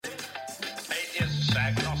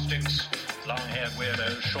agnostics, long-haired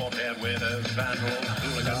weirdos, short-haired weirdos, vandals,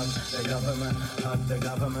 hooligans. The government, hug the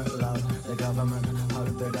government, love the government,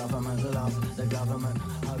 hug the government, love the government,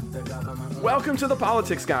 hug the government. Welcome to The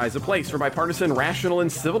Politics Guys, a place for bipartisan, rational,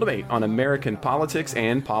 and civil debate on American politics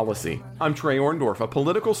and policy. I'm Trey Orndorff, a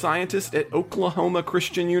political scientist at Oklahoma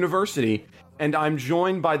Christian University, and I'm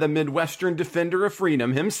joined by the Midwestern defender of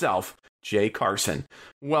freedom himself, Jay Carson.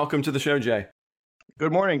 Welcome to the show, Jay.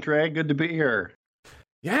 Good morning, Trey. Good to be here.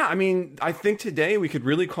 Yeah, I mean, I think today we could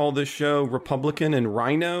really call this show Republican and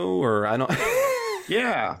Rhino, or I don't...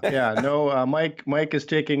 Yeah. No, Mike is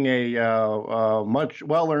taking a much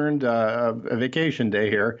well-earned vacation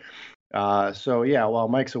day here. So yeah, while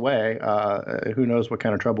Mike's away, who knows what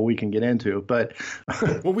kind of trouble we can get into? But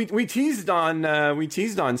well, we teased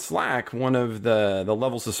on Slack one of the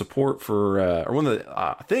levels of support for or one of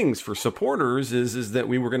the things for supporters is that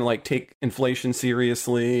we were going to like take inflation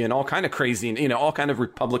seriously and all kind of crazy, all kind of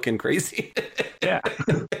Republican crazy. Yeah.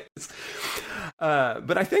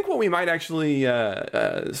 But I think what we might actually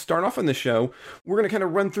start off on the show, we're going to kind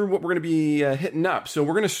of run through what we're going to be hitting up. So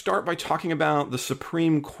we're going to start by talking about the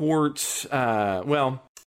Supreme Court's,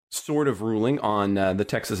 sort of ruling on the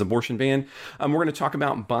Texas abortion ban. We're going to talk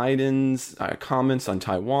about Biden's comments on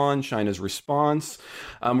Taiwan, China's response.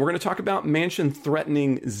 We're going to talk about Manchin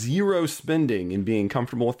threatening zero spending and being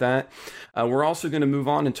comfortable with that. We're also going to move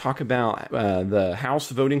on and talk about the House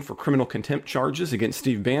voting for criminal contempt charges against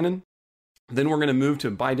Steve Bannon. Then we're going to move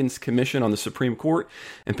to Biden's commission on the Supreme Court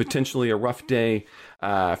and potentially a rough day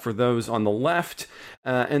for those on the left.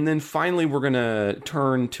 And then finally, we're going to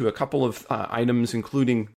turn to a couple of items,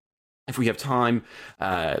 including, if we have time,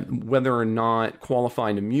 whether or not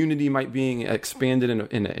qualified immunity might be expanded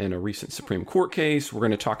in a recent Supreme Court case. We're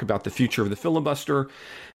going to talk about the future of the filibuster.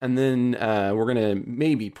 And then we're going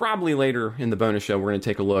to probably later in the bonus show, we're going to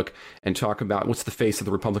take a look and talk about what's the face of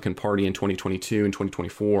the Republican Party in 2022 and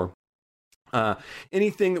 2024.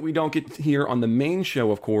 Anything that we don't get here on the main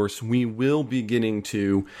show, of course, we will be getting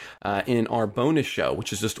to in our bonus show,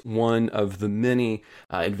 which is just one of the many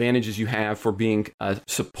advantages you have for being a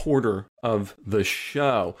supporter of the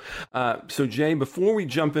show. So, Jay, before we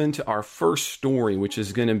jump into our first story, which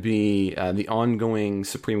is going to be the ongoing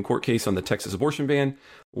Supreme Court case on the Texas abortion ban,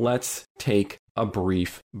 let's take a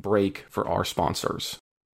brief break for our sponsors.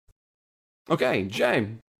 Okay,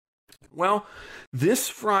 Jay. Well, this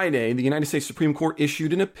Friday, the United States Supreme Court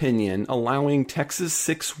issued an opinion allowing Texas'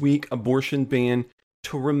 6-week abortion ban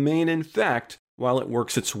to remain in effect while it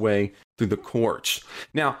works its way through the courts.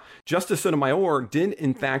 Now, Justice Sotomayor did,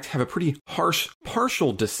 in fact, have a pretty harsh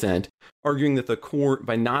partial dissent, arguing that the court,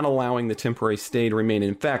 by not allowing the temporary stay to remain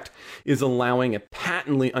in effect, is allowing a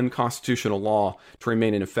patently unconstitutional law to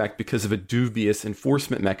remain in effect because of a dubious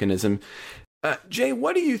enforcement mechanism. Jay,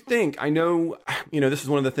 what do you think? I know, this is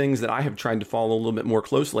one of the things that I have tried to follow a little bit more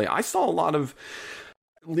closely. I saw a lot of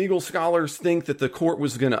legal scholars think that the court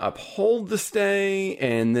was going to uphold the stay,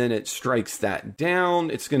 and then it strikes that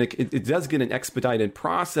down. It does get an expedited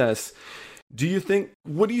process. What do you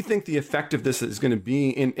think the effect of this is going to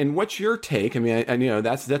be? And what's your take? I mean,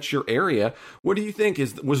 that's your area. What do you think?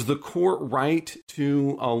 Was the court right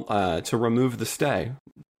to remove the stay?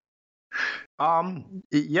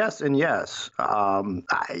 Yes and yes.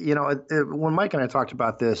 When Mike and I talked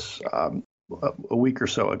about this a week or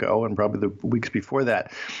so ago, and probably the weeks before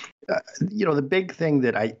that, the big thing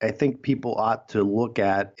that I think people ought to look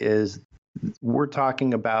at is we're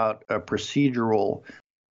talking about a procedural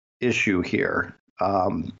issue here.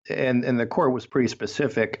 And the court was pretty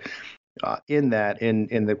specific in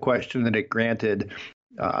the question that it granted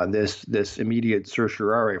this immediate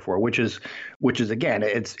certiorari for, which is again,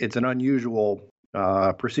 it's an unusual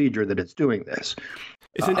procedure that it's doing this.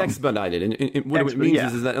 It's an expedited, and what it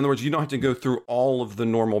means is that, in other words, you don't have to go through all of the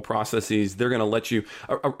normal processes. They're going to let you.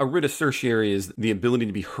 A writ of certiorari is the ability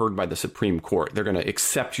to be heard by the Supreme Court. They're going to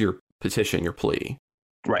accept your petition, your plea.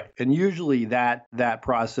 Right, and usually that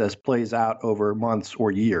process plays out over months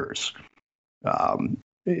or years.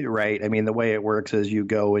 Right. I mean, the way it works is you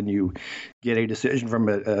go and you get a decision from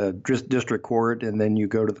a district court, and then you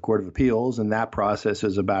go to the Court of Appeals, and that process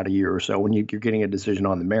is about a year or so when you're getting a decision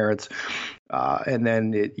on the merits. And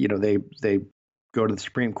then, they go to the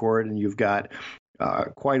Supreme Court, and you've got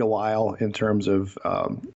quite a while in terms of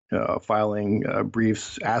filing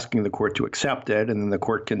briefs asking the court to accept it, and then the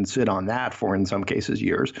court can sit on that for, in some cases,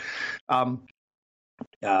 years.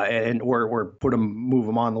 Or move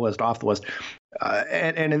them on the list, off the list.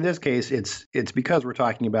 And in this case, it's because we're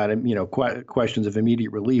talking about questions of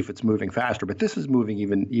immediate relief. It's moving faster, but this is moving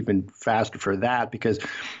even faster for that because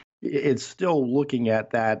it's still looking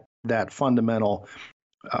at that fundamental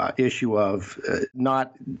issue of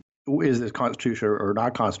not is this constitutional or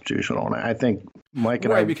not constitutional, and I think Mike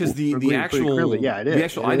and I because the actual clearly, it is. The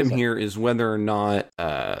actual item here is whether or not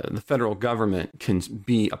the federal government can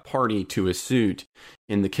be a party to a suit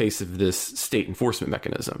in the case of this state enforcement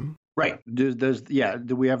mechanism. Right. Do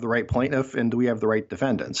we have the right plaintiff and do we have the right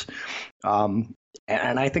defendants? And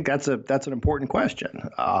I think that's an important question.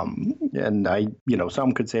 And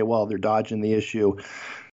some could say, well, they're dodging the issue,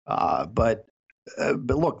 but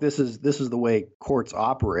look, this is the way courts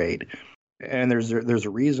operate, and there's a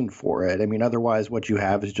reason for it. I mean, otherwise, what you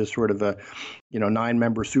have is just sort of a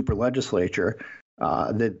 9-member super legislature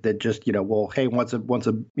that just well, hey, once a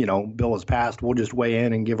bill is passed, we'll just weigh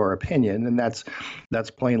in and give our opinion, and that's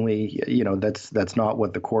plainly that's not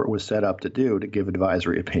what the court was set up to do, to give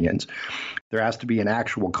advisory opinions. There has to be an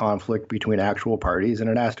actual conflict between actual parties, and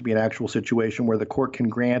it has to be an actual situation where the court can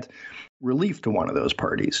grant relief to one of those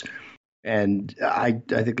parties. And I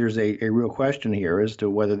think there's a real question here as to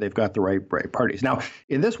whether they've got the right parties. Now,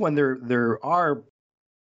 in this one, there are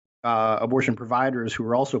abortion providers who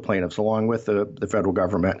are also plaintiffs along with the federal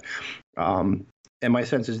government. And my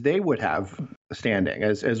sense is they would have standing,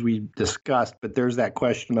 as we discussed. But there's that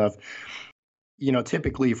question of,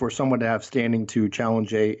 typically for someone to have standing to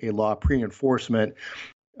challenge a law pre-enforcement,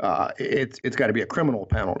 it's got to be a criminal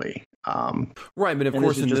penalty. Right, but of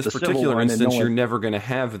course, in this particular instance, you're never going to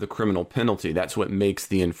have the criminal penalty. That's what makes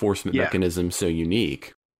the enforcement mechanism so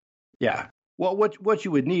unique. Yeah. Well, what you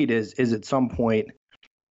would need is at some point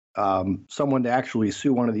someone to actually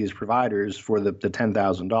sue one of these providers for the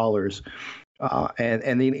 $10,000,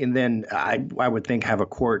 and then I would think have a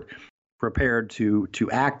court prepared to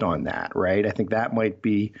act on that. Right. I think that might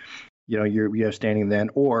be. You have standing then,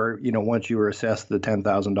 or once you were assessed the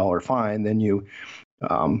 $10,000 fine, then you.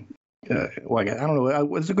 I don't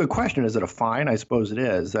know. It's a good question. Is it a fine? I suppose it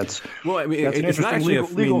is. That's it's not actually a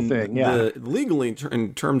legal thing. Yeah, legally,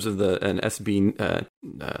 in terms of an SB,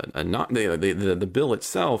 not the bill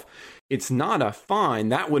itself, it's not a fine.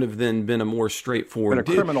 That would have then been a more straightforward,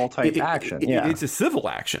 but a criminal type action. It's a civil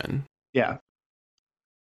action. Yeah.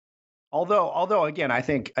 Although again, I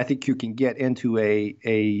think you can get into a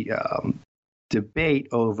debate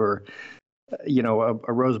over.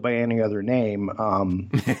 A rose by any other name,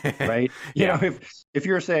 right? If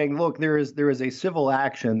you're saying, look, there is a civil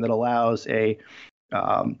action that allows a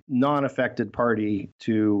non-affected party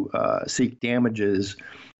to seek damages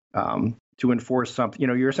to enforce something,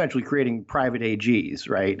 you're essentially creating private AGs,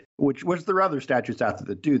 right? Which there are other statutes out there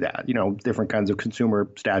that do that, different kinds of consumer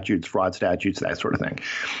statutes, fraud statutes, that sort of thing,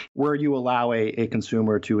 where you allow a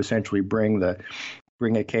consumer to essentially bring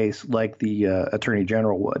a case like the attorney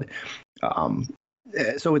general would.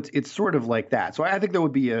 So it's sort of like that. So I think there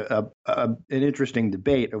would be an interesting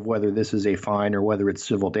debate of whether this is a fine or whether it's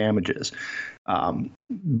civil damages.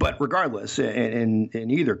 But regardless, in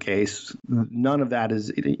either case, none of that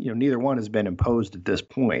is, neither one has been imposed at this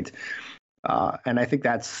point. And I think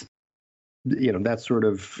that's sort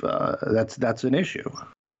of that's an issue.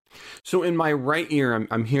 So in my right ear,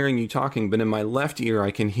 I'm hearing you talking, but in my left ear,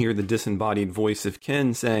 I can hear the disembodied voice of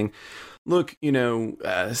Ken saying, look,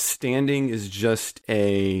 standing is just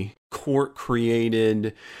a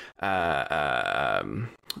court-created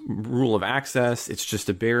rule of access. It's just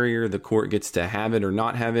a barrier. The court gets to have it or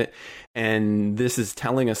not have it. And this is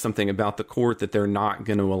telling us something about the court, that they're not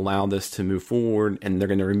going to allow this to move forward and they're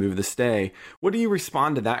going to remove the stay. What do you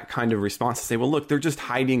respond to that kind of response to say, well, look, they're just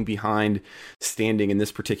hiding behind standing in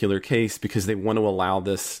this particular case because they want to allow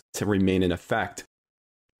this to remain in effect?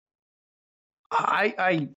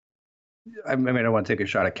 I mean, I don't want to take a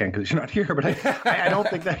shot at Ken because you're not here, but I don't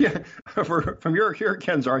think that from your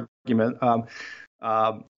Ken's argument.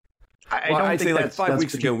 I'd say like 5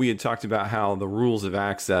 weeks ago, we had talked about how the rules of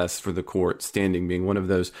access for the court, standing being one of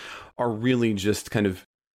those, are really just kind of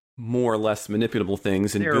more or less manipulable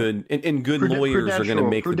things, and good lawyers are going to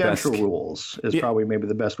make the best. Prudential rules is probably maybe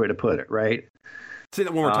the best way to put it, right? Say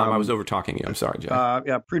that one more time. I was over talking you. I'm sorry,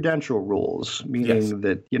 Jeff. Prudential rules, meaning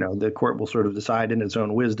that the court will sort of decide in its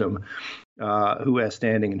own wisdom who has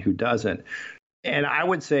standing and who doesn't. And I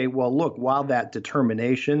would say, well, look, while that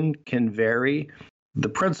determination can vary, the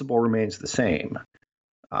principle remains the same.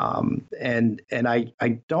 And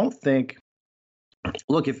I don't think.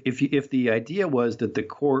 Look, if the idea was that the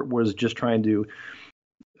court was just trying to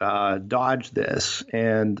dodge this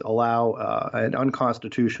and allow an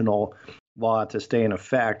unconstitutional law to stay in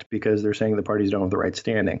effect because they're saying the parties don't have the right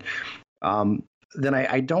standing, then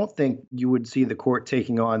I don't think you would see the court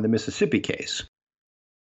taking on the Mississippi case,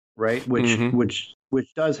 right? Which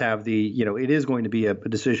does have it is going to be a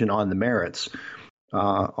decision on the merits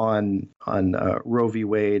on Roe v.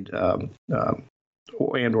 Wade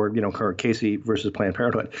or current Casey versus Planned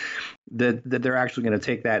Parenthood, that they're actually going to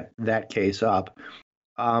take that case up.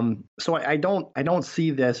 So I don't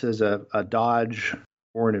see this as a dodge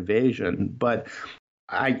or an evasion, but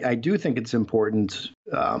I do think it's important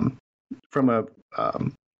from a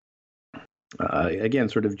again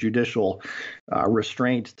sort of judicial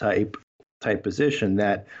restraint type position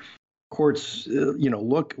that courts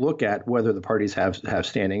look at whether the parties have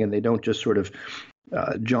standing, and they don't just sort of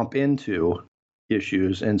jump into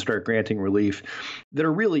issues and start granting relief that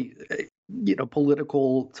are really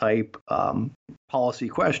political type policy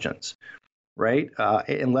questions, right?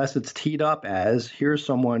 Unless it's teed up as here's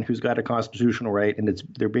someone who's got a constitutional right and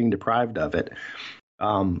they're being deprived of it.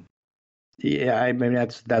 Yeah, I mean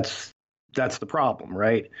that's the problem,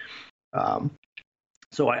 right?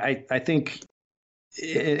 So I think,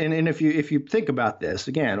 and if you think about this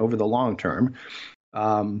again over the long term,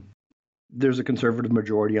 there's a conservative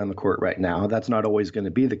majority on the court right now. That's not always going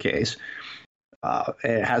to be the case.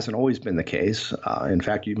 It hasn't always been the case. In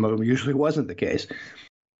fact, usually wasn't the case.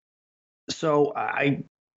 So I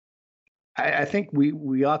think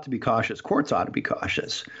we ought to be cautious. Courts ought to be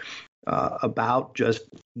cautious about just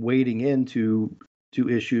wading into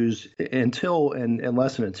issues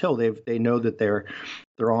unless and until they know that they're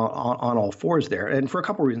on all fours there. And for a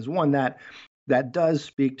couple of reasons. One, that does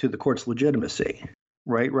speak to the court's legitimacy.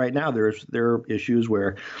 Right now, there are issues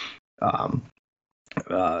where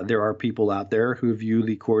there are people out there who view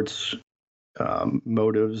the court's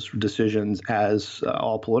motives, decisions as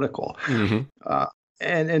all political. Mm-hmm.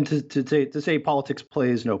 And to say politics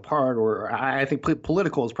plays no part, or I think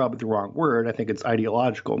political is probably the wrong word. I think it's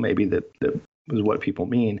ideological, maybe that is what people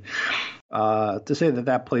mean. To say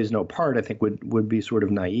that plays no part, I think would be sort of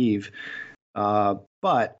naive.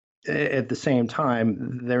 But at the same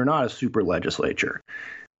time, they're not a super legislature.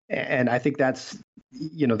 And I think that's,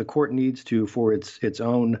 the court needs to, for its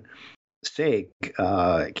own sake,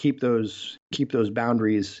 keep those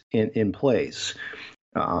boundaries in place.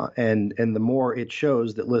 And the more it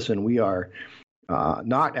shows that, listen, we are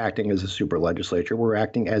not acting as a super legislature, we're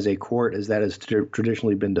acting as a court, as that has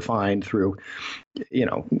traditionally been defined through,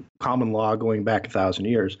 common law going back 1,000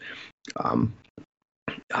 years.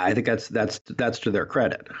 I think that's to their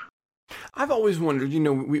credit. I've always wondered,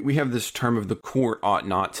 we have this term of the court ought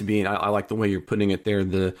not to be, and I like the way you're putting it there,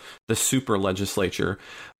 the super legislature.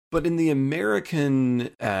 But in the American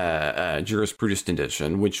jurisprudence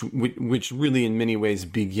tradition, which really in many ways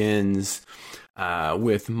begins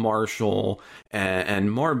with Marshall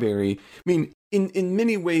and Marbury, I mean, in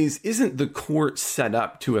many ways, isn't the court set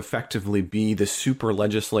up to effectively be the super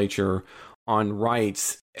legislature on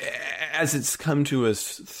rights as it's come to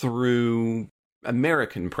us through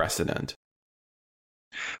American precedent?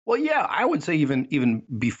 Well, yeah, I would say even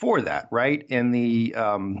before that, right? In the,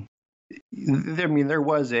 there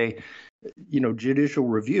was a, judicial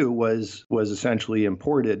review was essentially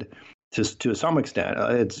imported to some extent.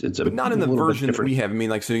 But not in the version that we have. I mean,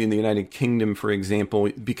 like, so in the United Kingdom, for example,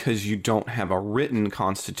 because you don't have a written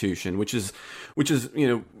constitution, which is,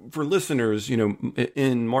 for listeners,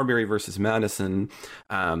 in Marbury versus Madison,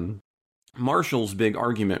 Marshall's big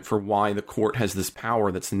argument for why the court has this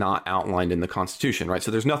power that's not outlined in the Constitution, right? So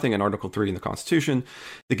there's nothing in Article 3 in the Constitution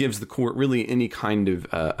that gives the court really any kind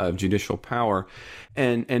of judicial power.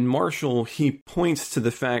 And Marshall, he points to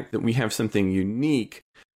the fact that we have something unique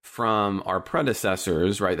from our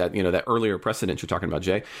predecessors, right? That, that earlier precedent you're talking about,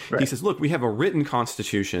 Jay. Right. He says, look, we have a written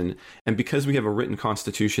constitution, and because we have a written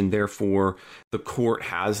constitution, therefore the court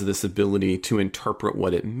has this ability to interpret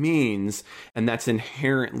what it means, and that's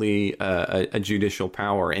inherently a judicial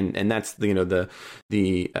power, and that's the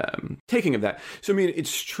taking of that. So I mean,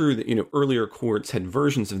 it's true that earlier courts had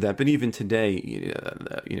versions of that, but even today,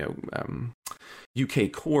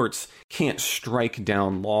 UK courts can't strike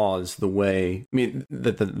down laws the way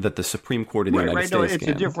that the Supreme Court in the United States can.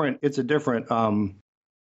 It's a different. And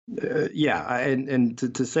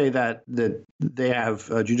to say that they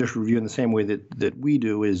have judicial review in the same way that we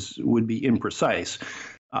do would be imprecise.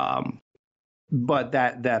 But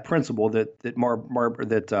that principle that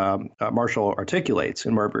Marshall articulates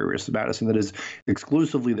in Marbury v. Madison, that is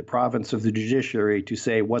exclusively the province of the judiciary to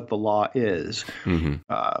say what the law is.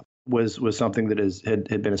 Mm-hmm. Was something that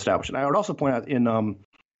had been established. And I would also point out in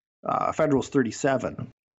Federalist 37,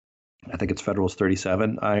 I think it's Federalist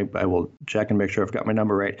 37. I will check and make sure I've got my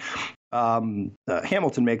number right.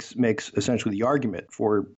 Hamilton makes essentially the argument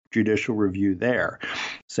for judicial review there,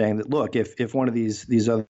 saying that, look, if one of these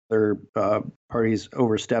other parties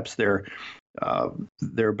oversteps their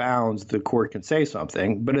bounds, the court can say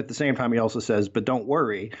something. But at the same time, he also says, but don't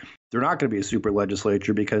worry, they're not going to be a super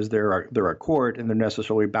legislature because they're a court and they're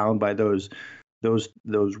necessarily bound by those those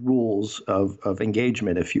rules of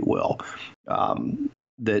engagement, if you will.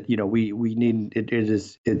 That we need. It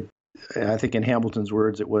is it. I think in Hamilton's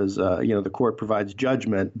words, it was the court provides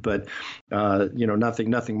judgment, but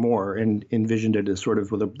nothing more, and envisioned it as sort of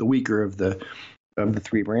the weaker of the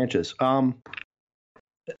three branches.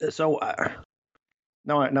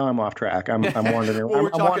 Now I'm off track. I'm wandering. Well, we're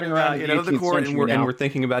talking about the court, and we're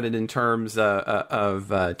thinking about it in terms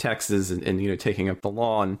of Texas and taking up the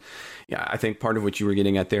law. And yeah, I think part of what you were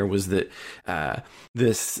getting at there was that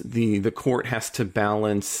the court has to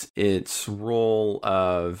balance its role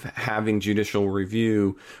of having judicial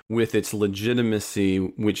review with its legitimacy,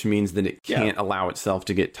 which means that it can't allow itself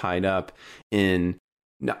to get tied up in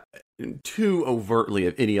too overtly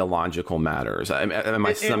of ideological matters. Am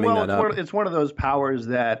I summing that up? It's one of those powers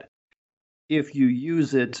that if you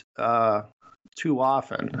use it too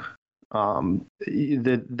often,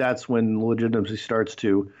 that's when legitimacy starts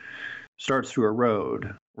to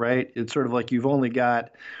erode, right? It's sort of like you've only got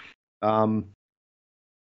so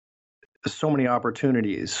many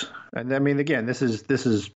opportunities. And I mean, again, this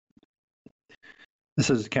is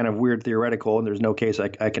kind of weird theoretical, and there's no case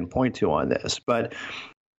I can point to on this. But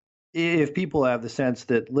if people have the sense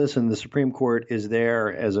that, listen, the Supreme Court is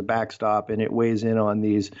there as a backstop and it weighs in on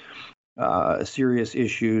these serious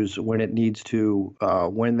issues when it needs to,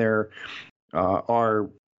 when there are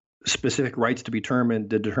specific rights to be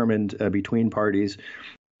determined between parties,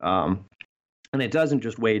 and it doesn't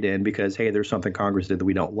just wade in because, hey, there's something Congress did that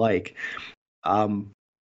we don't like.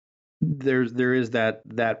 There is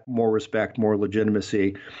that more respect, more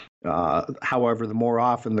legitimacy. However, the more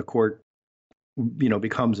often the court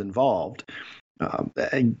becomes involved,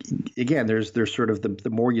 again, there's sort of the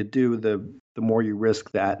more you do, the more you risk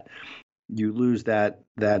that you lose that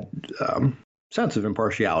sense of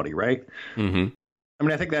impartiality, right? Mm-hmm. I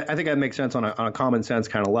mean, I think that makes sense on a common sense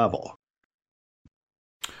kind of level.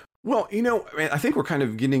 Well, I think we're kind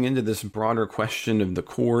of getting into this broader question of the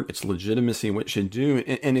court, its legitimacy, what it should do.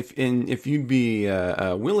 And if you'd be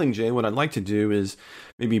willing, Jay, what I'd like to do is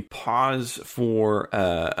maybe pause for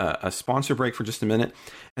a sponsor break for just a minute,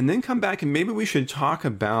 and then come back, and maybe we should talk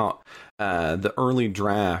about the early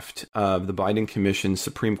draft of the Biden Commission's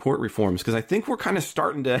Supreme Court reforms, because I think we're kind of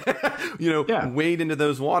starting to, wade into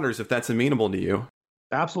those waters, if that's amenable to you.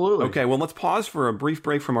 Absolutely. Okay, well, let's pause for a brief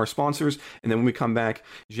break from our sponsors, and then when we come back,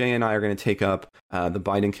 Jay and I are going to take up the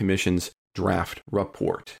Biden Commission's draft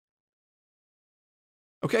report.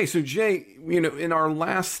 Okay, so Jay, in our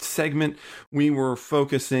last segment, we were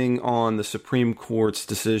focusing on the Supreme Court's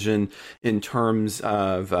decision in terms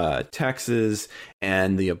of Texas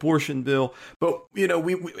and the abortion bill. But, we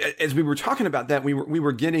as we were talking about that, we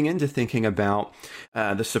were getting into thinking about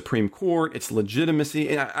the Supreme Court, its legitimacy.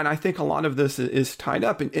 And I think a lot of this is tied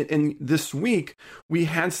up. And this week, we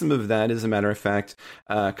had some of that, as a matter of fact,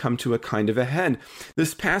 come to a kind of a head.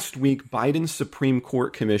 This past week, Biden's Supreme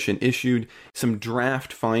Court Commission issued some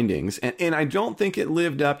draft findings, and I don't think it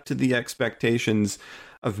lived up to the expectations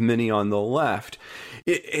of many on the left.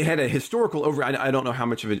 It had a historical I don't know how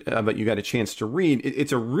much of it but you got a chance to read.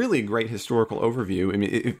 It's a really great historical overview. I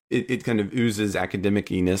mean, it kind of oozes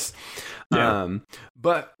academic-iness. Yeah.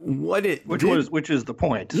 But what it which is the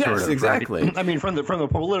point. Yes, sort of, exactly. Right? I mean, from the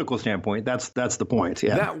political standpoint, that's the point.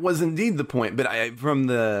 Yeah, that was indeed the point. But from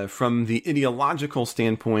the ideological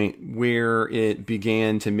standpoint, where it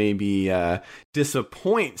began to maybe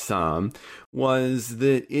disappoint some was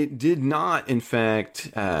that it did not, in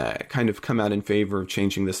fact, kind of come out in favor of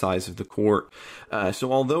changing the size of the court.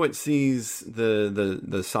 So although it sees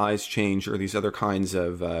the size change or these other kinds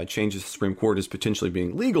of changes to the Supreme Court as potentially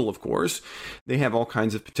being legal, of course, they have all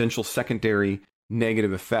kinds of potential secondary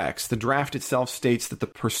negative effects. The draft itself states that the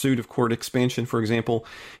pursuit of court expansion, for example,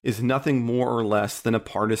 is nothing more or less than a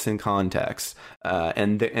partisan context.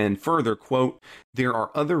 And further, quote, there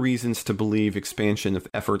are other reasons to believe expansion of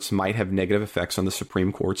efforts might have negative effects on the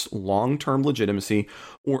Supreme Court's long-term legitimacy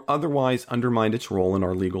or otherwise undermine its role in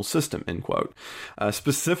our legal system, end quote.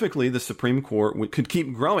 Specifically, the Supreme Court could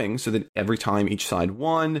keep growing so that every time each side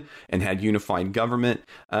won and had unified government,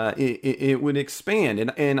 it would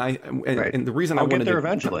expand. And the reason I'll get there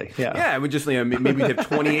eventually. Yeah, it would just maybe we'd have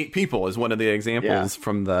 28 people as one of the examples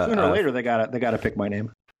from the sooner or later they got to pick my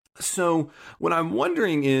name. So what I'm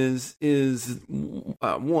wondering is one,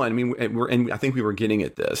 I mean, and I think we were getting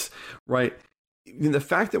at this, right? The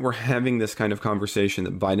fact that we're having this kind of conversation,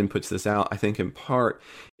 that Biden puts this out, I think in part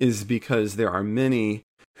is because there are many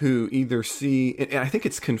who either see, and I think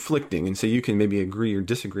it's conflicting, and so you can maybe agree or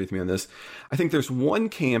disagree with me on this. I think there's one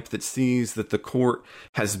camp that sees that the court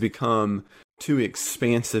has become too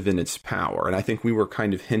expansive in its power, and I think we were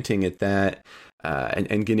kind of hinting at that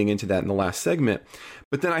and getting into that in the last segment.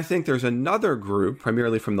 But then I think there's another group,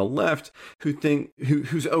 primarily from the left,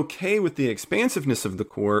 who's okay with the expansiveness of the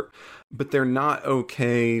court, but they're not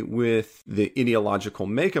okay with the ideological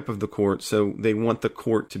makeup of the court. So they want the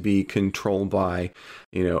court to be controlled by,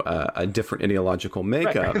 a different ideological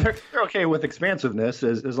makeup. Right. They're okay with expansiveness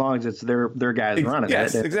as long as it's their guys running it.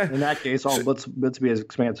 Yes, exactly. In that case, let's be as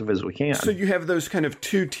expansive as we can. So you have those kind of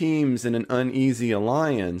two teams in an uneasy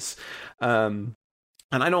alliance.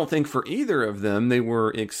 And I don't think for either of them they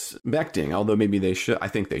were expecting, although maybe they should. I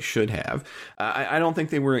think they should have. I don't think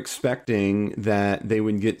they were expecting that they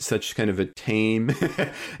would get such kind of a tame,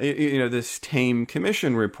 this tame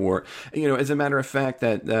commission report. As a matter of fact,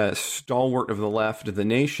 that stalwart of the left of the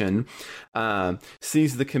nation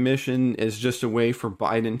sees the commission as just a way for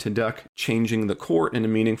Biden to duck changing the court in a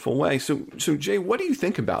meaningful way. So Jay, what do you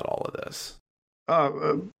think about all of this?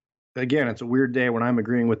 Again, it's a weird day when I'm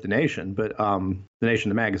agreeing with the Nation, but the Nation,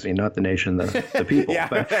 the magazine, not the Nation, the people. Yeah,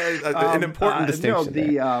 but, an important distinction.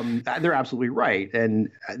 They're absolutely right, and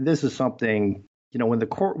this is something. When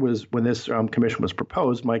this commission was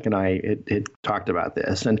proposed, Mike and I had talked about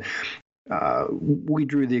this, and we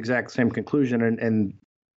drew the exact same conclusion, and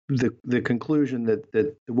the conclusion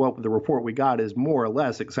that what the report we got is more or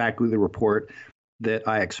less exactly the report that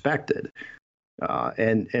I expected.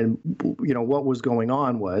 And what was going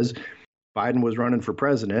on was Biden was running for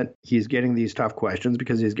president. He's getting these tough questions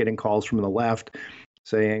because he's getting calls from the left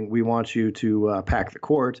saying, we want you to pack the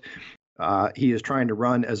court. He is trying to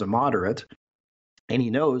run as a moderate. And he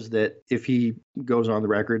knows that if he goes on the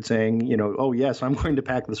record saying, oh, yes, I'm going to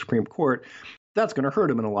pack the Supreme Court, that's going to hurt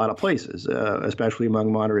him in a lot of places, especially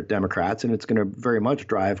among moderate Democrats. And it's going to very much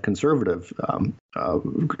drive conservatives to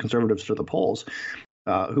the polls.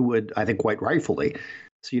 Who would, I think, quite rightfully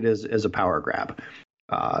see it as a power grab.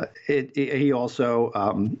 He also,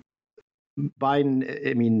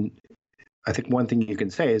 Biden, I think one thing you can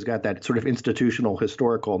say has got that sort of institutional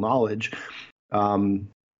historical knowledge,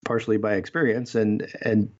 partially by experience. And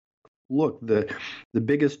look, the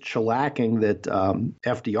biggest shellacking that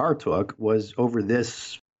FDR took was over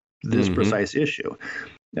this precise issue.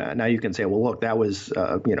 Now you can say, well, look, that was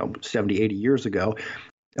 70, 80 years ago.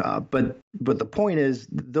 But the point is,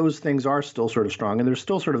 those things are still sort of strong, and there's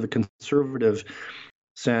still sort of a conservative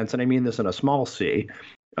sense, and I mean this in a small c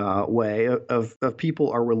way, of people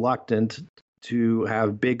are reluctant to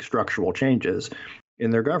have big structural changes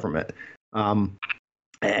in their government,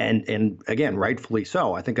 and again, rightfully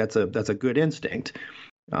so. I think that's a good instinct.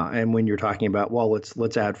 And when you're talking about, well,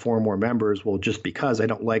 let's add 4 more members, well, just because I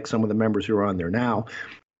don't like some of the members who are on there now.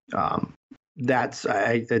 I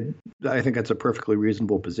think that's a perfectly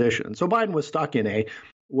reasonable position. So Biden was stuck in a,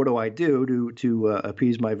 what do I do to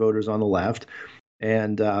appease my voters on the left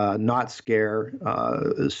and not scare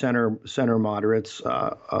center moderates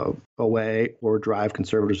away or drive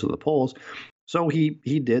conservatives to the polls. So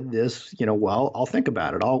he did this, well, I'll think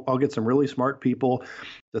about it. I'll get some really smart people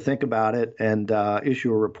to think about it and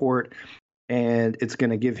issue a report, and it's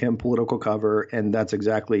going to give him political cover, and that's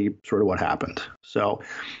exactly sort of what happened. So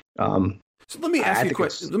let me ask you a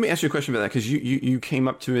question. Let me ask you a question about that, because you came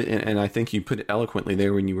up to it, and I think you put it eloquently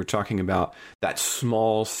there when you were talking about that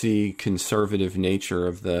small c conservative nature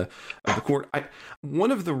of the court.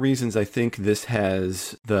 One of the reasons I think this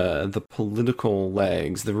has the political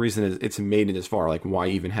legs, the reason it's made it as far, like why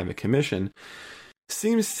even have a commission,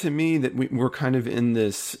 seems to me that we're kind of in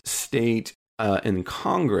this state in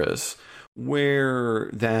Congress where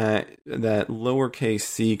that lowercase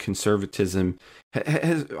c conservatism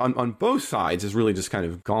has on both sides is really just kind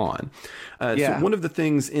of gone. So one of the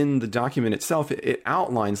things in the document itself, it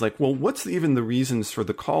outlines like, well, what's even the reasons for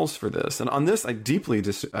the calls for this? And on this, I deeply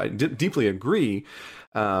agree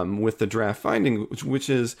with the draft finding, which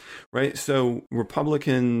is right. So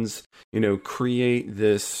Republicans, create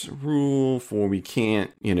this rule for we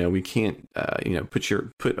can't put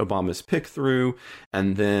Obama's pick through,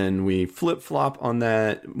 and then we flip flop on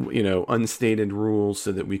that, unstated rule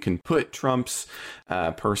so that we can put Trump's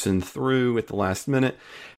person through at the last minute.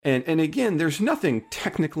 And again, there's nothing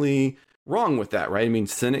technically wrong with that, right? I mean,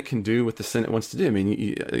 Senate can do what the Senate wants to do. I mean,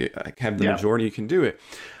 you have the majority, you can do it.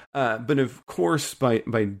 But of course, by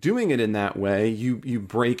doing it in that way, you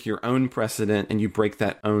break your own precedent and you break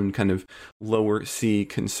that own kind of lower C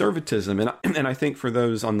conservatism. And I think for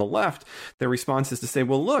those on the left, their response is to say,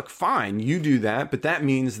 well, look, fine, you do that. But that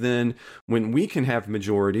means then when we can have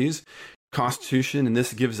majorities, Constitution, and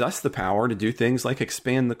this gives us the power to do things like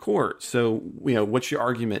expand the court. So, what's your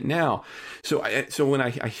argument now? So when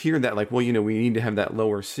I hear that, like, well, we need to have that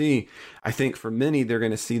lower C, I think for many, they're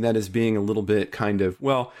going to see that as being a little bit kind of,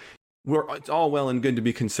 well, it's all well and good to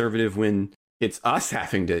be conservative when, it's us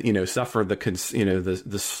having to, suffer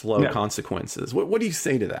the slow consequences. What do you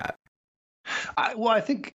say to that? I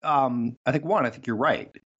think you're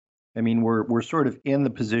right. I mean, we're sort of in the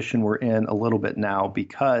position we're in a little bit now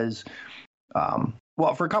because,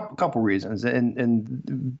 for a couple reasons,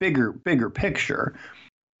 and bigger picture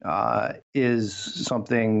is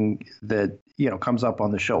something that comes up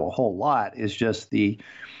on the show a whole lot is just the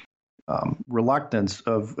reluctance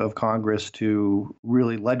of Congress to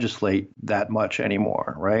really legislate that much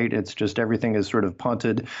anymore, right? It's just everything is sort of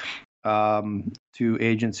punted to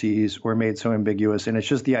agencies or made so ambiguous. And it's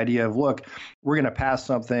just the idea of, look, we're going to pass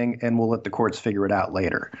something and we'll let the courts figure it out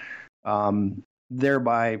later,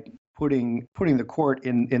 thereby putting the court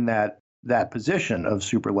in that position of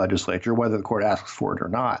super legislature, whether the court asks for it or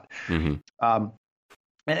not. Mm-hmm.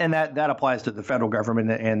 And that applies to the federal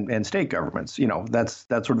government and state governments. That's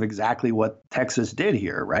sort of exactly what Texas did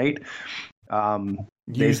here, right?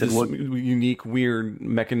 Use this unique, weird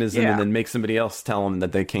mechanism and then make somebody else tell them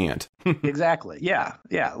that they can't. Exactly. Yeah.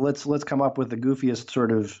 Let's come up with the goofiest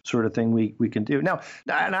sort of thing we can do. Now,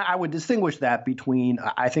 and I would distinguish that between,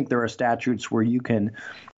 I think there are statutes where you can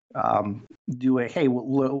do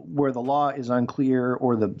where the law is unclear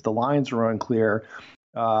or the lines are unclear.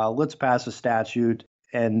 Let's pass a statute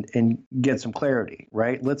and get some clarity,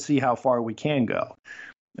 right? Let's see how far we can go.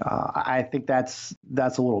 I think that's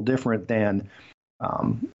a little different than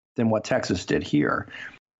what Texas did here.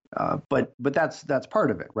 But that's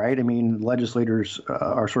part of it, right? I mean, legislators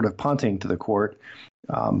are sort of punting to the court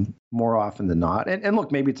more often than not. And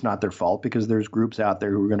look, maybe it's not their fault because there's groups out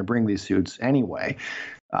there who are going to bring these suits anyway,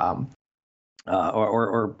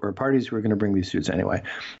 or parties who are going to bring these suits anyway.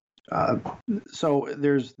 So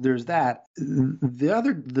there's that.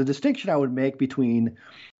 The distinction I would make between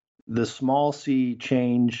the small c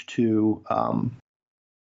change to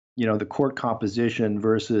the court composition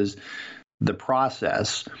versus the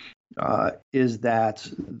process is that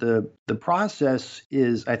the process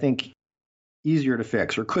is, I think, easier to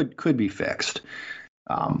fix or could be fixed.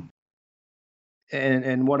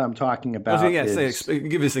 And what I'm talking about is...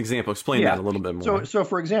 give us an example. Explain that a little bit more. So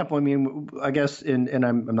for example, I mean, I guess, and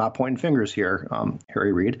I'm not pointing fingers here,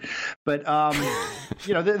 Harry Reid, but,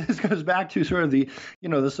 this goes back to sort of the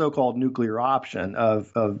so-called nuclear option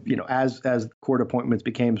of as court appointments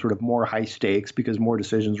became sort of more high stakes because more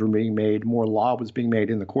decisions were being made, more law was being made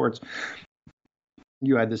in the courts.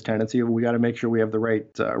 You had this tendency of, we got to make sure we have the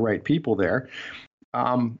right people there.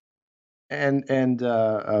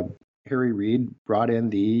 Harry Reid brought in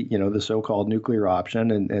the so-called nuclear option,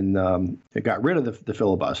 and it got rid of the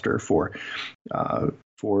filibuster for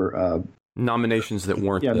nominations that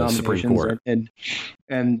weren't the Supreme Court, and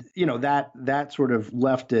that sort of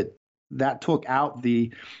left it. That took out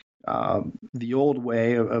the old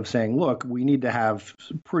way of saying, look, we need to have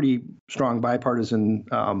pretty strong bipartisan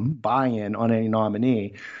buy-in on any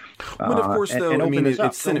nominee. But of course,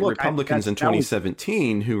 it's Senate Republicans in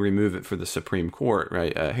 2017 who remove it for the Supreme Court,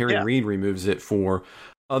 right? Harry Reid removes it for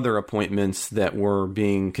other appointments that were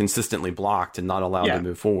being consistently blocked and not allowed to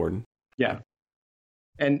move forward. Yeah.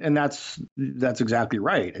 And that's exactly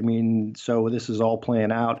right. I mean, so this is all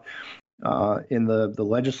playing out in the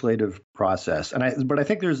legislative process. But I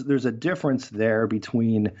think there's a difference there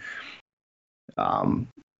between,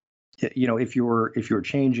 if you're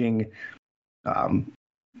changing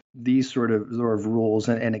these sort of rules,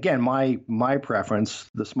 and again, my preference,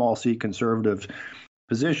 the small c conservative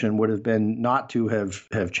position, would have been not to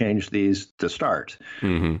have changed these to start.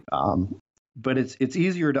 Mm-hmm. But it's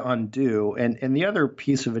easier to undo, and the other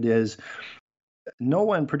piece of it is no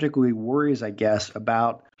one particularly worries, I guess,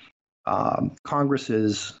 about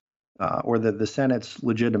Congress's or the Senate's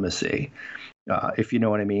legitimacy, if you know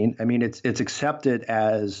what I mean. I mean, it's accepted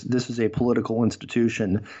as this is a political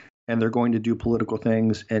institution, and they're going to do political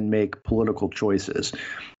things and make political choices,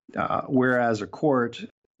 whereas a court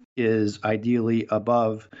is ideally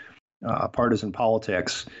above partisan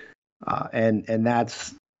politics, and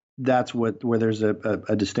that's where there's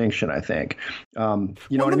a distinction, I think. What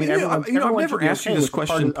I mean? I've never asked you this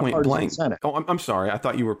question point blank. Oh, I'm sorry. I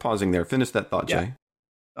thought you were pausing there. Finish that thought, Jay.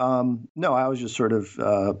 No, I was just sort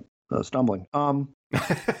of stumbling.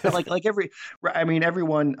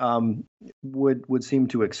 Everyone would seem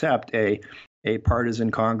to accept a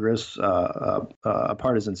partisan Congress, a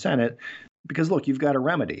partisan Senate, because look, you've got a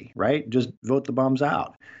remedy, right? Just vote the bums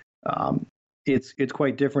out. It's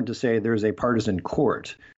quite different to say there's a partisan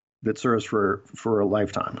court that serves for a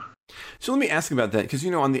lifetime. So let me ask about that, because,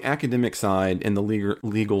 on the academic side and the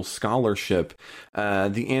legal scholarship,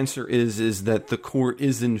 the answer is that the court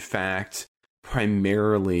is, in fact,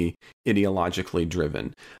 primarily ideologically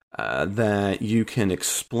driven. That you can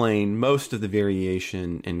explain most of the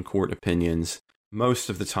variation in court opinions most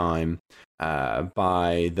of the time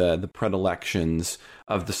by the predilections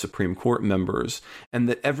of the Supreme Court members, and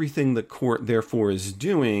that everything the court therefore is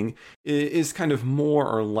doing is kind of more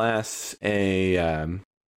or less a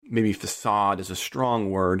maybe facade is a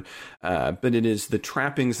strong word, but it is the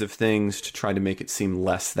trappings of things to try to make it seem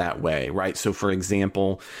less that way, right? So, for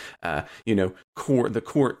example, the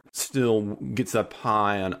court still gets up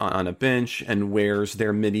high on a bench and wears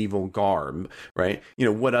their medieval garb, right?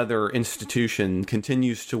 What other institution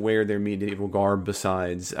continues to wear their medieval garb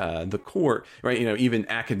besides the court, right? Even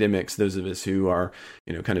academics, those of us who are,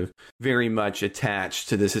 kind of very much attached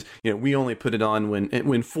to this, we only put it on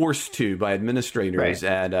when forced to by administrators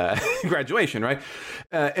at graduation, right?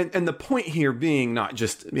 And the point here being not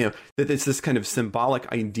just, that it's this kind of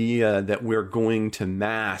symbolic idea that we're going to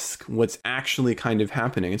mask what's actually kind of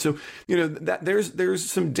happening. And so, that there's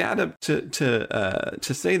some data to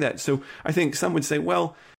say that. So I think some would say,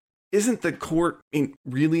 well, isn't the court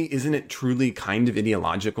isn't it truly kind of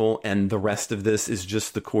ideological? And the rest of this is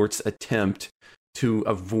just the court's attempt to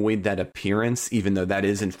avoid that appearance, even though that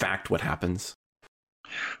is in fact what happens?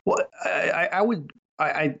 Well,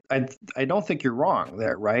 I don't think you're wrong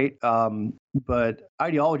there, right? But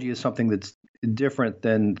ideology is something that's different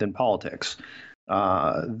than politics.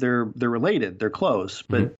 They're related, they're close,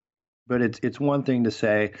 but it's one thing to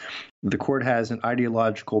say the court has an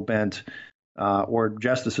ideological bent, or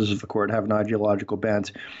justices of the court have an ideological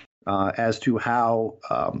bent as to how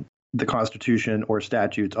the Constitution or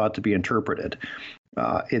statutes ought to be interpreted.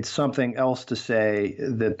 It's something else to say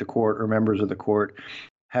that the court or members of the court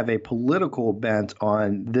have a political bent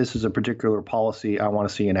on this is a particular policy I want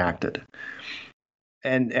to see enacted.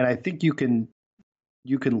 And I think you can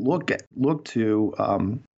look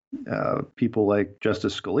to people like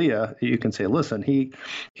Justice Scalia. You can say, listen, he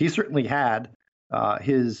certainly had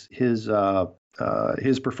his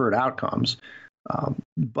preferred outcomes,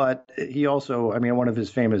 but he also, one of his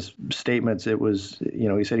famous statements, it was,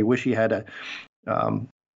 he said he wished he had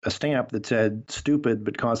a stamp that said "stupid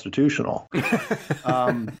but constitutional."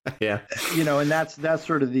 Yeah, and that's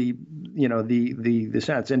sort of the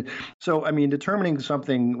sense. And so, determining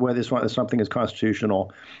something whether something is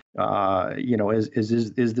constitutional,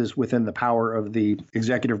 is this within the power of the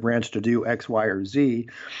executive branch to do X, Y, or Z,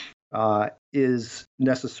 is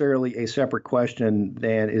necessarily a separate question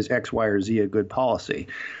than is X, Y, or Z a good policy.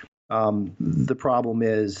 The problem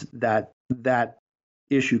is that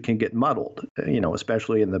issue can get muddled,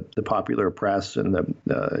 especially in the popular press and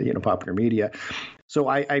the popular media. So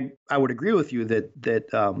I would agree with you that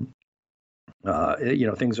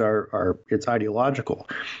things are it's ideological,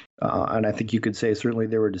 and I think you could say certainly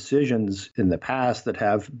there were decisions in the past that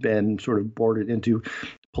have been sort of boarded into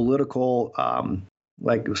political.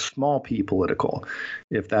 Like small p political,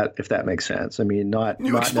 if that makes sense. Not you not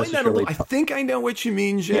explain necessarily. That a little. I think I know what you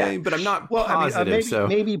mean, Jay, but I'm not positive.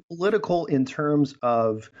 Maybe political in terms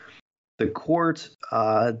of the court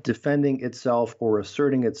defending itself or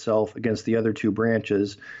asserting itself against the other two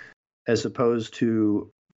branches, as opposed to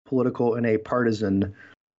political in a partisan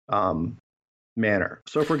manner.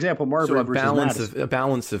 So, for example, Marbury versus Madison. A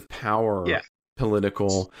balance of power. Yeah.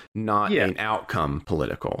 Political, not an outcome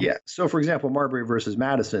political. Yeah. So, for example, Marbury versus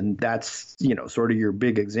Madison, that's, sort of your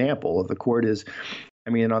big example. The court is,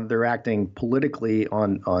 they're acting politically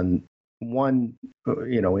on one,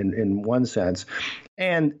 in one sense.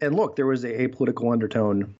 And look, there was a political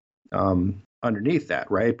undertone underneath that,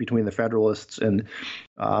 right, between the Federalists and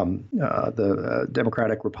the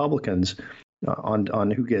Democratic Republicans on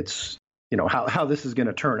who gets how this is going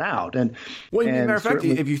to turn out. And matter of fact,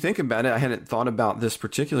 if you think about it, I hadn't thought about this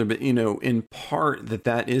particular, but in part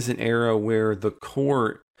that is an era where the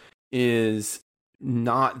court is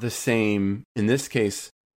not the same, in this case,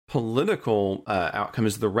 political outcome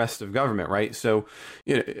as the rest of government, right? So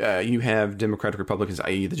you have Democratic Republicans,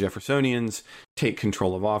 i.e. the Jeffersonians, take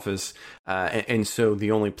control of office. And so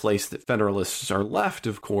the only place that Federalists are left,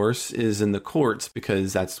 of course, is in the courts,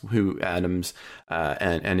 because that's who Adams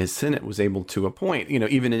and his Senate was able to appoint,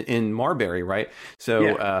 even in Marbury, right?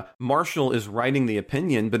 So Marshall is writing the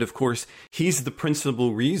opinion, but of course, he's the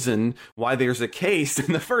principal reason why there's a case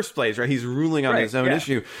in the first place, right? He's ruling on his own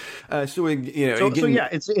issue.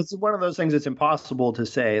 It's one of those things that's impossible to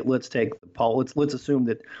say, let's assume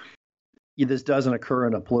that this doesn't occur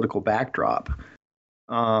in a political backdrop.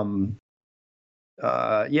 Let's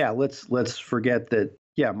forget that.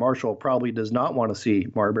 Marshall probably does not want to see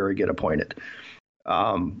Marbury get appointed,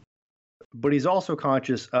 but he's also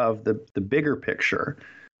conscious of the bigger picture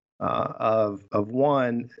of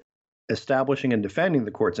one. establishing and defending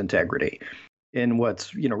the court's integrity in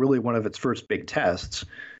what's really one of its first big tests,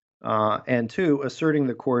 and two, asserting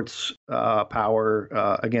the court's power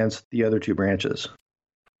against the other two branches.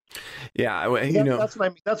 Yeah, that's what I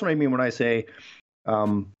mean. That's what I mean when I say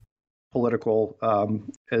political,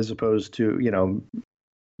 as opposed to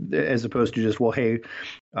just, well, hey,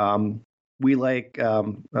 we like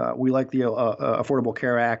the Affordable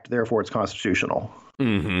Care Act, therefore it's constitutional.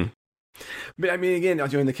 Mm-hmm. But I mean, again,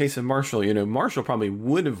 in the case of Marshall, Marshall probably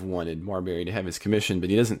would have wanted Marbury to have his commission, but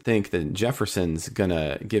he doesn't think that Jefferson's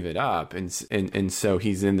gonna give it up, and so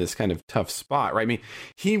he's in this kind of tough spot, right? I mean,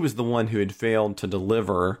 he was the one who had failed to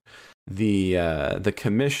deliver the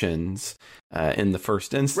commissions in the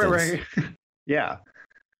first instance, right. Yeah.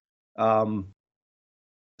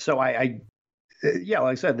 So like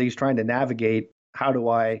I said, he's trying to navigate, how do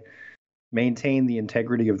I maintain the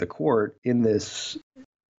integrity of the court in this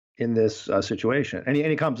situation, and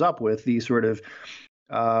he comes up with these sort of,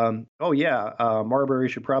 Marbury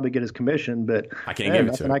should probably get his commission, but I can't give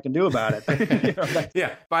it to him. Nothing I can do about it.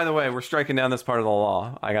 Yeah. By the way, we're striking down this part of the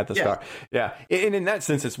law. I got this part. Yeah. And in that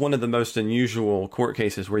sense, it's one of the most unusual court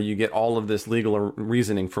cases where you get all of this legal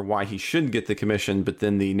reasoning for why he should get the commission, but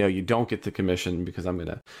then you don't get the commission because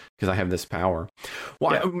I have this power.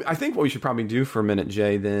 Well, yeah. I think what we should probably do for a minute,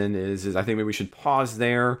 Jay, then is I think maybe we should pause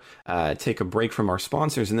there, take a break from our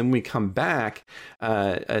sponsors, and then when we come back,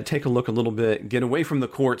 take a look a little bit, get away from the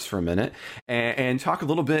courts for a minute, and talk a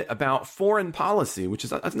little bit about foreign policy, which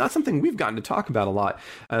is not something we've gotten to talk about a lot,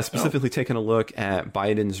 specifically taking a look at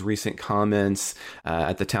Biden's recent comments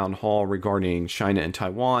at the town hall regarding China and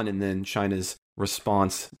Taiwan, and then China's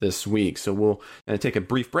response this week. So we'll take a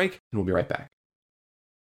brief break, and we'll be right back.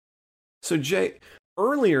 So Jay,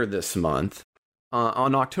 earlier this month,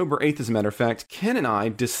 on October 8th, as a matter of fact, Ken and I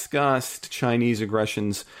discussed Chinese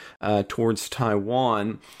aggressions towards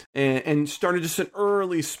Taiwan and started just an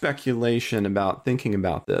early speculation about thinking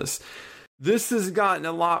about this. This has gotten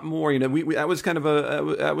a lot more. That was kind of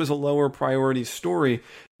that was a lower priority story.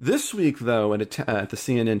 This week, though, at the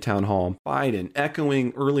CNN town hall, Biden,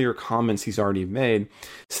 echoing earlier comments he's already made,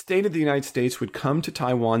 stated the United States would come to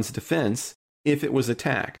Taiwan's defense if it was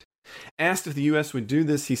attacked. Asked if the U.S. would do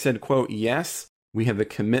this, he said, quote, "Yes, we have a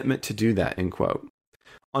commitment to do that," end quote.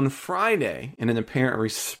 On Friday, in an apparent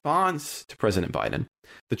response to President Biden,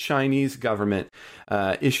 the Chinese government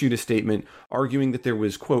issued a statement arguing that there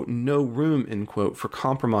was, quote, "no room," end quote, for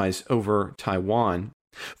compromise over Taiwan.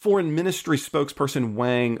 Foreign Ministry spokesperson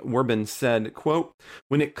Wang Werbin said, quote,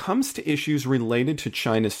 "When it comes to issues related to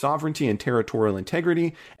China's sovereignty and territorial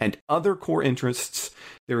integrity and other core interests,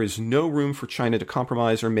 there is no room for China to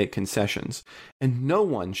compromise or make concessions, and no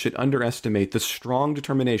one should underestimate the strong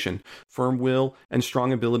determination, firm will, and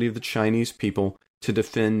strong ability of the Chinese people to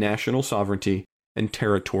defend national sovereignty and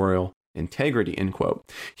territorial integrity," end quote.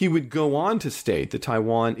 He would go on to state that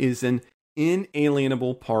Taiwan is an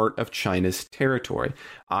inalienable part of China's territory,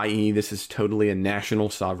 i.e., this is totally a national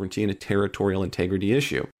sovereignty and a territorial integrity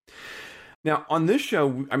issue. Now, on this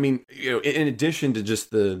show, I mean, in addition to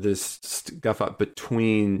just this scuff up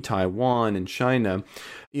between Taiwan and China,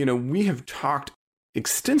 we have talked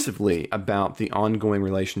extensively about the ongoing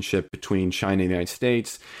relationship between China and the United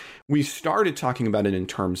States. We started talking about it in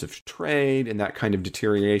terms of trade and that kind of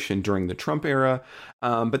deterioration during the Trump era,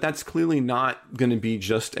 but that's clearly not going to be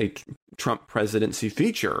just a Trump presidency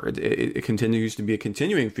feature. It continues to be a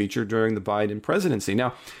continuing feature during the Biden presidency.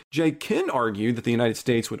 Now, Jay, Ken argued that the United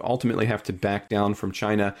States would ultimately have to back down from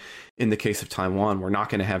China in the case of Taiwan. We're not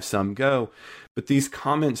going to have some go. But these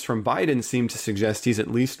comments from Biden seem to suggest he's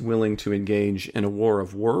at least willing to engage in a war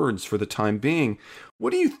of words for the time being.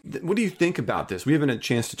 What do you think about this? We haven't had a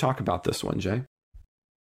chance to talk about this one, Jay.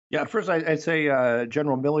 Yeah, first I'd say,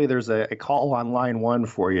 General Milley, there's a call on line one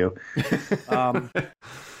for you. On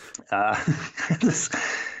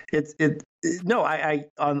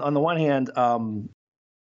the one hand,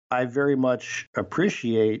 I very much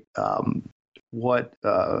appreciate what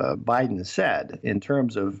Biden said in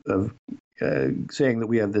terms of saying that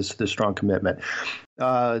we have this strong commitment.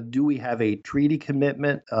 Do we have a treaty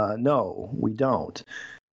commitment? No, we don't.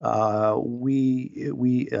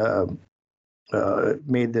 We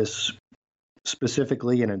made this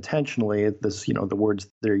specifically and intentionally. This, the words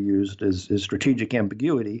that are used is strategic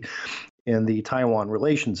ambiguity in the Taiwan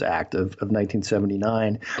Relations Act of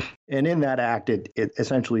 1979. And in that act, it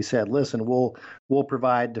essentially said, listen, we'll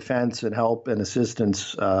provide defense and help and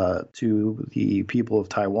assistance to the people of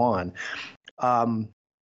Taiwan.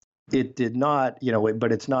 It did not,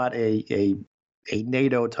 but it's not a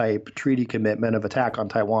NATO type treaty commitment of attack on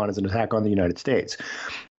Taiwan as an attack on the United States.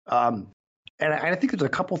 And I think there's a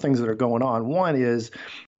couple things that are going on. One is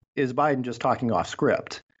is Biden just talking off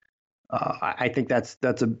script? I think that's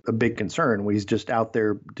a big concern when he's just out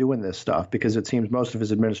there doing this stuff, because it seems most of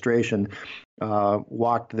his administration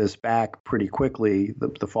walked this back pretty quickly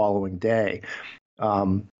the following day.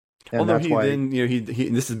 And although that's why then, he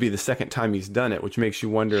this would be the second time he's done it, which makes you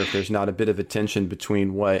wonder if there's not a bit of a tension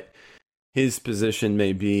between what his position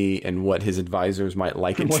may be and what his advisors might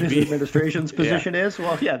like it to be. What his administration's position is?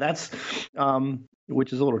 Well, yeah, that's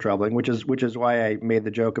which is a little troubling. Which is why I made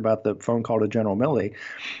the joke about the phone call to General Milley.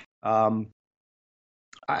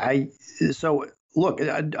 So look,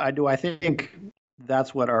 I think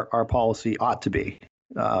that's what our policy ought to be.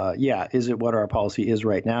 Yeah, is it what our policy is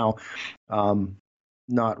right now?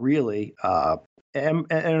 Not really. And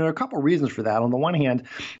there are a couple of reasons for that. On the one hand,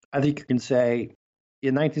 I think you can say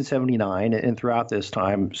in 1979 and throughout this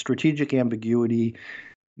time, strategic ambiguity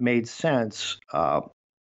made sense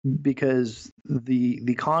because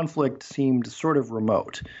the conflict seemed sort of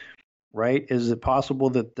remote. Right? Is it possible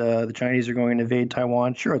that the Chinese are going to invade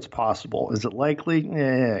Taiwan? Sure, it's possible. Is it likely?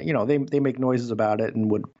 They make noises about it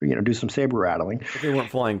and would do some saber rattling. But they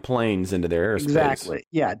weren't flying planes into their airspace. Exactly.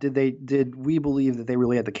 Yeah. Did we believe that they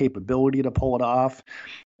really had the capability to pull it off?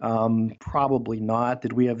 Probably not.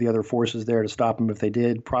 Did we have the other forces there to stop them if they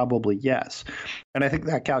did? Probably yes. And I think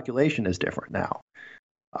that calculation is different now.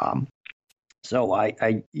 So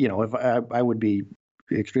if I would be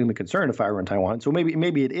extremely concerned if I were in Taiwan. So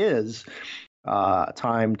maybe it is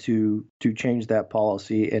time to change that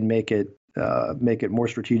policy and make it more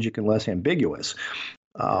strategic and less ambiguous.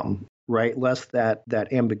 Right, less that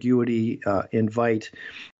ambiguity invite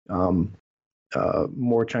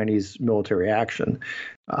more Chinese military action.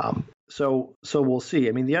 So we'll see.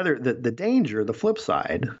 I mean, the danger, the flip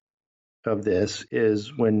side of this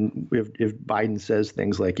is if Biden says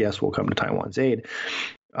things like, yes, we'll come to Taiwan's aid,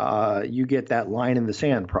 you get that line in the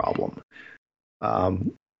sand problem of,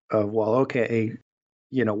 well, okay,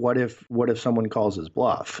 what if someone calls his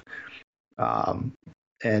bluff? And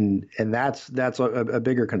that's a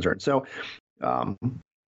bigger concern. So,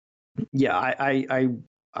 yeah,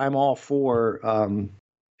 I'm all for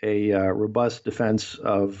a robust defense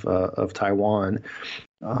of Taiwan,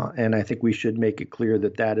 and I think we should make it clear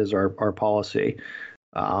that is our policy.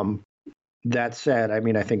 That said, I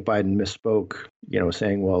mean, I think Biden misspoke,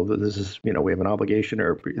 saying, well, this is, we have an obligation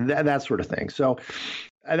or that sort of thing. So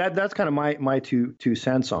that's kind of my two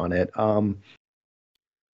cents on it. Well,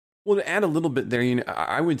 to add a little bit there,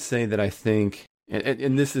 I would say that I think,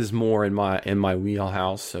 and this is more in my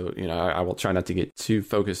wheelhouse, so, I will try not to get too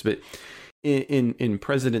focused, but in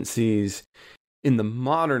presidencies, in the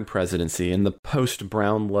modern presidency, in the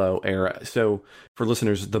post-Brownlow era. So for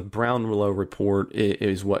listeners, the Brownlow report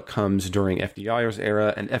is what comes during FDR's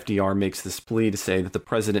era, and FDR makes this plea to say that the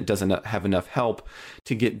president doesn't have enough help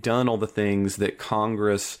to get done all the things that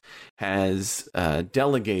Congress has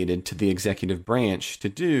delegated to the executive branch to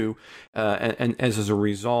do, and as a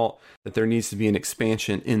result, that there needs to be an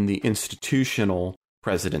expansion in the institutional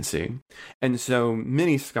presidency. And so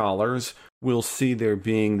many scholars will see there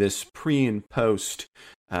being this pre and post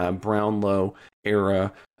Brownlow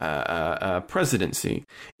era presidency.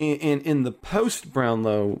 In the post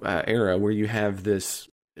Brownlow era, where you have this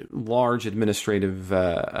large administrative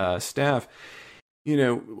staff,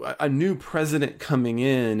 a new president coming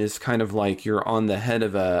in is kind of like you're on the head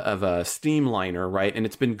of a steamliner, right? And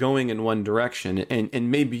it's been going in one direction, and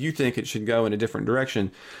maybe you think it should go in a different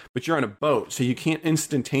direction, but you're on a boat, so you can't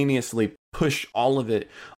instantaneously push all of it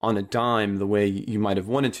on a dime the way you might have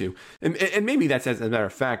wanted to. And maybe that's, as a matter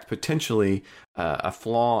of fact, potentially a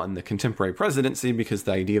flaw in the contemporary presidency, because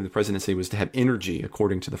the idea of the presidency was to have energy,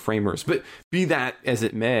 according to the framers. But be that as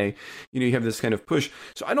it may, you have this kind of push.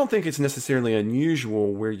 So I don't think it's necessarily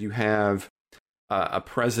unusual where you have a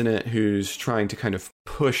president who's trying to kind of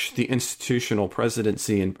push the institutional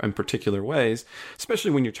presidency in particular ways,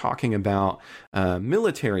 especially when you're talking about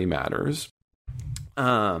military matters.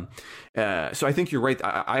 So I think you're right.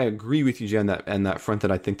 I agree with you, Jen, on that front,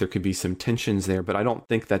 that I think there could be some tensions there, but I don't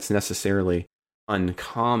think that's necessarily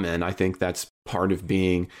uncommon. I think that's part of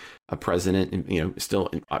being a president, and, still,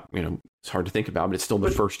 it's hard to think about, but it's still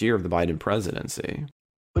the first year of the Biden presidency.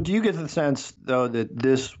 But do you get the sense, though, that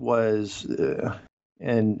this was,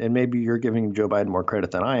 and maybe you're giving Joe Biden more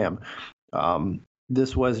credit than I am,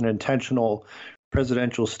 this was an intentional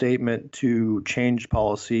presidential statement to change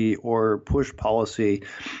policy or push policy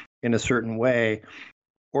in a certain way,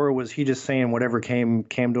 or was he just saying whatever came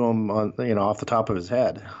to him on, off the top of his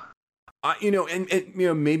head?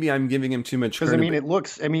 Maybe I'm giving him too much because credit. it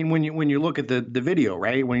looks. When you look at the video,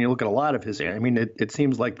 right? When you look at a lot of his, it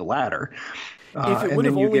seems like the latter. If it would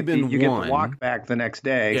have only been one, you get the walk back the next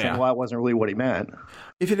day, saying, "Well, that wasn't really what he meant."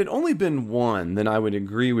 If it had only been one, then I would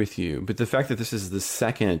agree with you. But the fact that this is the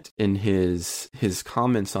second in his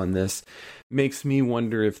comments on this makes me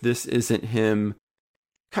wonder if this isn't him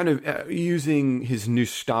kind of using his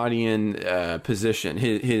Neustaedian position,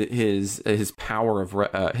 his power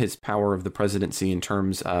of the presidency in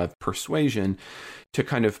terms of persuasion, to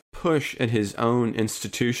kind of push at his own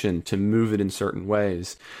institution to move it in certain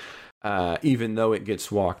ways, even though it gets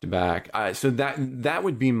walked back. So that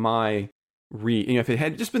would be my read. If it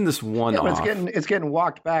had just been this one-off, it's getting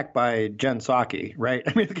walked back by Jen Psaki, right?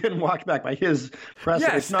 It's getting walked back by his press.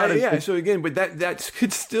 Yes, it's not So again, but that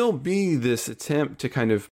could still be this attempt to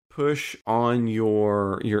kind of push on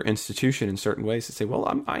your institution in certain ways to say,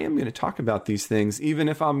 well, I am going to talk about these things, even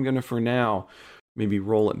if I'm going to, for now, maybe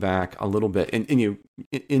roll it back a little bit, and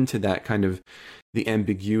into that kind of the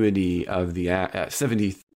ambiguity of the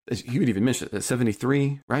 70. You would even mention it,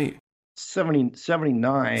 73, right?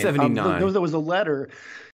 79. 79. There was a letter.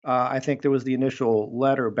 I think there was the initial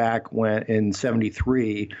letter back in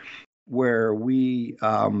 73 where we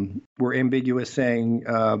were ambiguous, saying,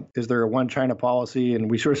 is there a one China policy?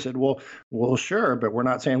 And we sort of said, well, sure, but we're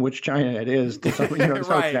not saying which China it is.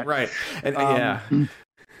 Right. And,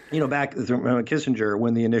 back from Kissinger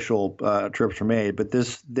when the initial trips were made. But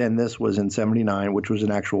this was in 79, which was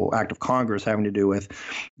an actual act of Congress having to do with,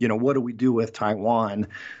 what do we do with Taiwan?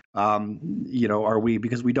 Are we,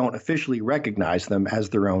 because we don't officially recognize them as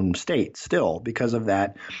their own state still because of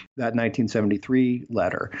that 1973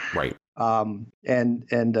 letter. Right. And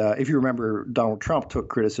if you remember, Donald Trump took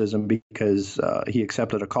criticism because he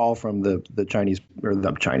accepted a call from the Chinese, or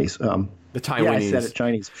the Chinese. The Taiwanese. Yeah, I said it,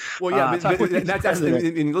 Chinese. Well, yeah, that's the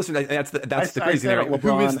crazy thing. Right?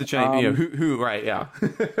 Who is the Chinese? Who? Right? Yeah.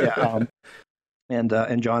 Yeah.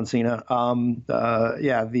 And John Cena. I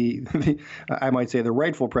might say the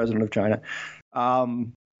rightful president of China.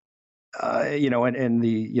 And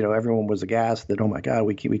everyone was aghast that, oh my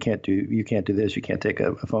God, you can't do this. You can't take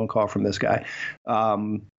a phone call from this guy.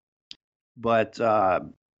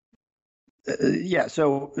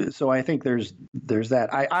 So I think there's that.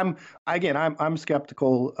 I'm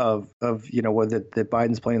skeptical of that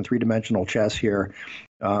Biden's playing three-dimensional chess here,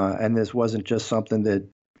 and this wasn't just something that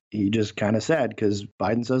he just kind of said, because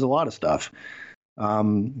Biden says a lot of stuff.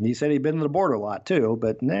 He said he'd been to the border a lot too,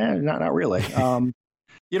 but not really.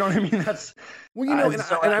 You know what I mean? That's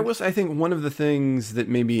I think one of the things that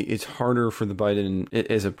maybe it's harder for the Biden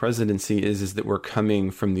as a presidency is that we're coming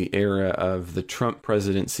from the era of the Trump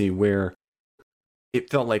presidency, where it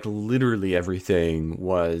felt like literally everything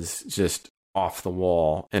was just off the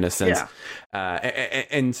wall in a sense. Yeah.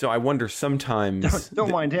 And so I wonder sometimes...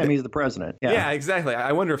 Don't mind him, he's the president. Yeah, exactly.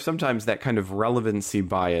 I wonder if sometimes that kind of relevancy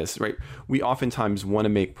bias, right? We oftentimes want to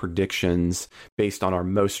make predictions based on our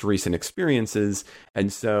most recent experiences,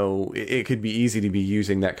 and so it could be easy to be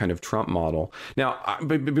using that kind of Trump model. Now,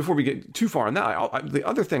 but before we get too far on that, the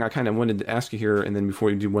other thing I kind of wanted to ask you here, and then before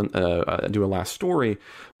we do a last story,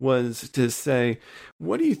 was to say,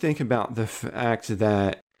 what do you think about the fact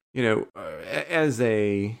that, as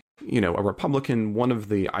a Republican, one of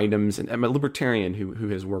the items, and I'm a libertarian who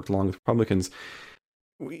has worked along with Republicans,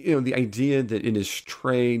 the idea that it is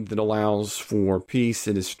trade that allows for peace,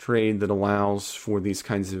 it is trade that allows for these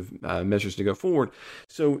kinds of measures to go forward.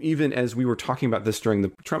 So even as we were talking about this during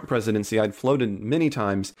the Trump presidency, I'd floated many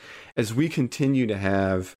times, as we continue to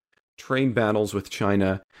have trade battles with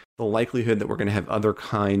China, the likelihood that we're going to have other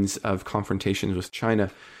kinds of confrontations with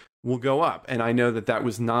China will go up. And I know that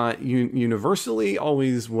was not universally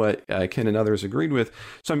always what Ken and others agreed with.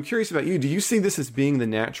 So I'm curious about you. Do you see this as being the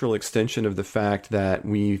natural extension of the fact that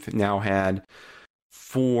we've now had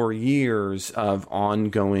 4 years of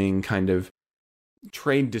ongoing kind of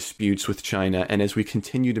trade disputes with China, and as we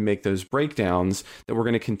continue to make those breakdowns, that we're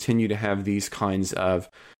going to continue to have these kinds of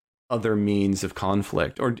other means of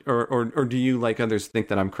conflict? Or do you, like others, think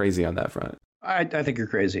that I'm crazy on that front? I think you're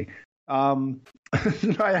crazy. I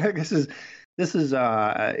guess this is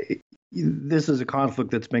a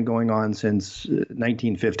conflict that's been going on since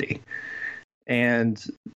 1950, and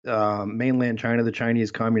mainland China, the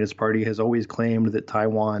Chinese Communist Party, has always claimed that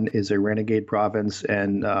Taiwan is a renegade province,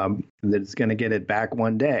 and that it's going to get it back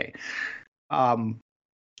one day.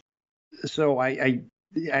 So I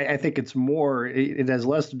think it's more. It has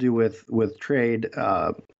less to do with trade.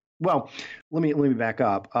 Well, let me back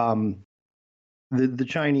up. The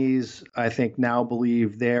Chinese, I think, now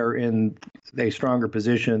believe they're in a stronger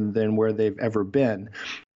position than where they've ever been.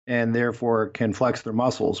 and therefore can flex their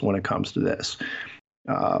muscles when it comes to this.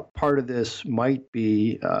 Part of this might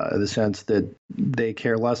be the sense that they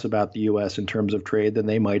care less about the U.S. in terms of trade than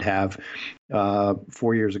they might have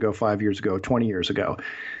 4 years ago, 5 years ago, 20 years ago.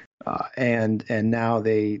 And now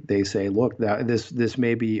they say, look, this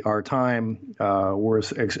may be our time. We're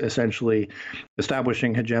essentially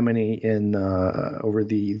establishing hegemony in over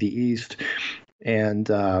the East, and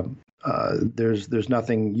there's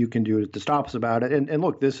nothing you can do to stop us about it. And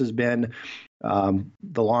look, this has been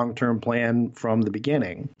the long-term plan from the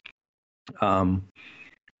beginning. There's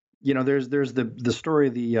the story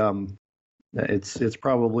of the it's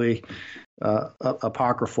probably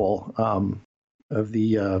apocryphal of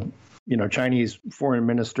the Chinese foreign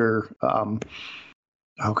minister.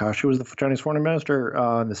 Oh gosh, who was the Chinese foreign minister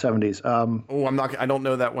in the 70s? I don't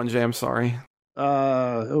know that one, Jay. I'm sorry.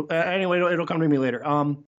 Anyway, it'll come to me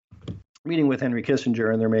later. Meeting with Henry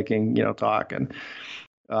Kissinger, and they're making talk, and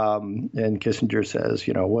Kissinger says,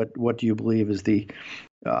 what do you believe is the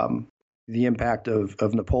impact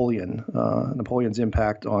of Napoleon's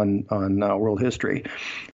impact on world history?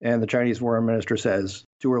 And the Chinese foreign minister says,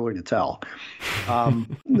 too early to tell.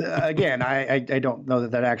 Again, I don't know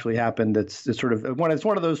that actually happened. It's sort of one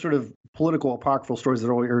of those sort of political apocryphal stories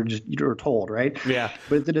that are told, right? Yeah.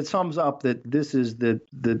 But that it sums up that this is the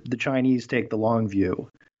Chinese take the long view.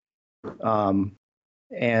 And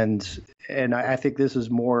I think this is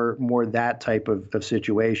more that type of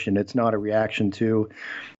situation. It's not a reaction to,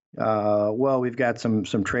 we've got some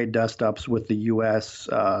trade dust-ups with the U.S.,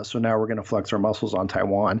 so now we're going to flex our muscles on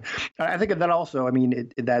Taiwan. I think that also,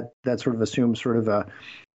 that sort of assumes sort of a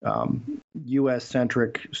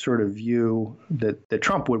U.S.-centric sort of view that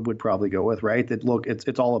Trump would probably go with, right? That, look,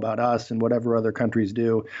 it's all about us, and whatever other countries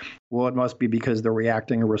do, well, it must be because they're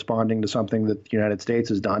reacting or responding to something that the United States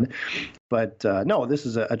has done. But no, this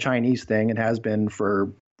is a Chinese thing and has been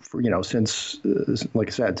for since, like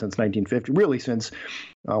I said, since 1950, really since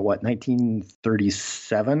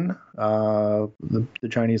 1937, the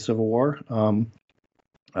Chinese Civil War.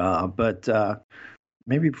 But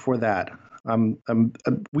maybe before that.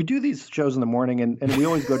 We do these shows in the morning, and we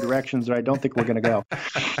always go directions that I don't think we're going to go.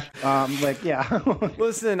 Yeah.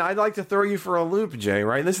 Listen, I'd like to throw you for a loop, Jay.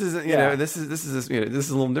 Right? This is this is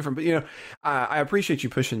a little different, but I appreciate you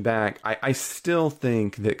pushing back. I still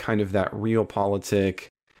think that kind of that realpolitik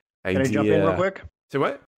idea. Can I jump in real quick? Say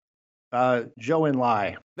what? Zhou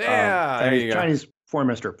Enlai. Yeah, there you go. Chinese foreign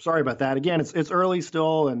minister. Sorry about that. Again, it's early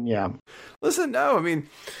still, and yeah. Listen, no,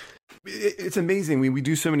 it's amazing. We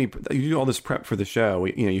do you do all this prep for the show.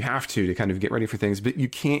 You have to kind of get ready for things, but you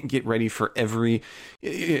can't get ready for every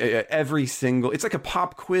single. It's like a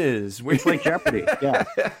pop quiz. It's like Jeopardy. Yeah.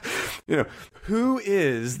 Who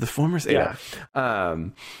is the former? Yeah.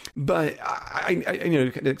 But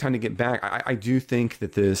I kind of get back. I do think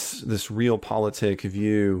that this realpolitik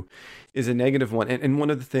view is a negative one, and one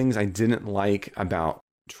of the things I didn't like about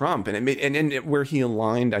Trump, and where he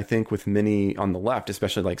aligned, I think, with many on the left,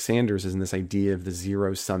 especially like Sanders, is in this idea of the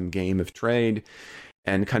zero-sum game of trade,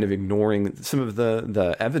 and kind of ignoring some of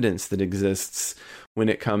the evidence that exists when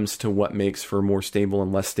it comes to what makes for more stable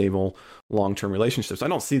and less stable long-term relationships. I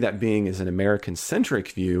don't see that being as an American-centric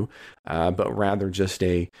view, but rather just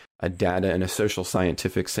a data and a social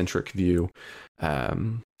scientific-centric view.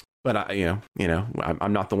 But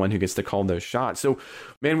I'm not the one who gets to call those shots. So,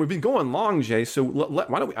 man, we've been going long, Jay. So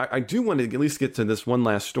why don't we? I do want to at least get to this one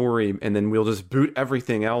last story, and then we'll just boot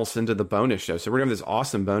everything else into the bonus show. So we're gonna have this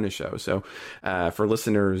awesome bonus show. So for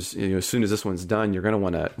listeners, as soon as this one's done, you're gonna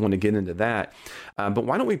want to get into that. But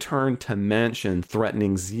why don't we turn to Manchin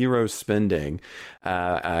threatening zero spending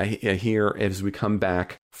here as we come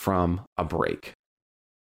back from a break?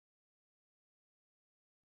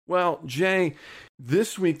 Well, Jay,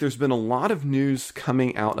 this week there's been a lot of news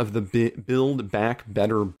coming out of the Build Back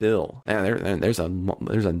Better bill. There's a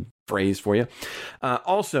phrase for you.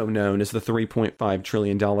 Also known as the $3.5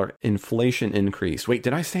 trillion inflation increase. Wait,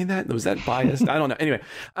 did I say that? Was that biased? I don't know. Anyway,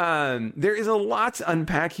 there is a lot to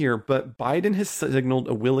unpack here, but Biden has signaled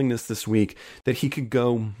a willingness this week that he could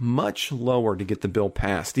go much lower to get the bill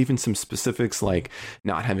passed. Even some specifics like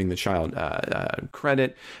not having the child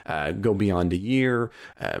credit, go beyond a year,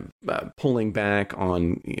 pulling back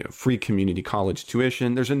on free community college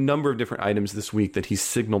tuition. There's a number of different items this week that he's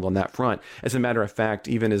signaled on that front. As a matter of fact,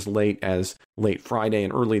 even as late as late Friday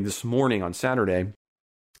and early this morning on Saturday,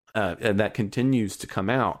 that continues to come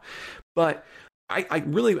out. But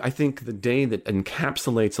I think the day that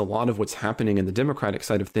encapsulates a lot of what's happening in the Democratic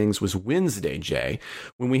side of things was Wednesday, Jay,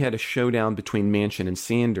 when we had a showdown between Manchin and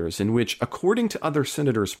Sanders, in which, according to other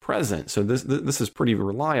senators present, so this is pretty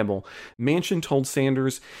reliable, Manchin told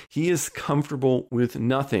Sanders he is comfortable with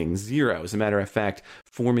nothing, zero, as a matter of fact,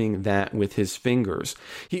 forming that with his fingers.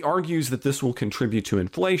 He argues that this will contribute to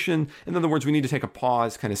inflation. In other words, we need to take a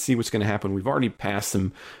pause, kind of see what's going to happen. We've already passed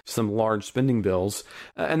some large spending bills,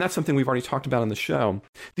 and that's something we've already talked about on the show.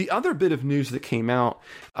 The other bit of news that came out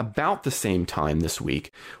about the same time this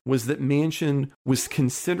week was that Manchin was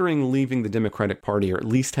considering leaving the Democratic Party, or at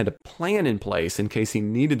least had a plan in place in case he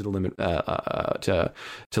needed to leave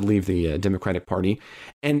the Democratic Party.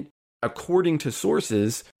 And according to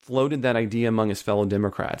sources, floated that idea among his fellow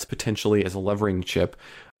Democrats, potentially as a levering chip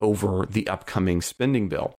over the upcoming spending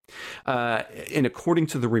bill. And according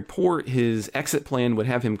to the report, his exit plan would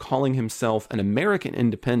have him calling himself an American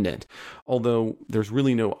independent, although there's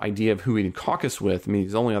really no idea of who he'd caucus with. I mean,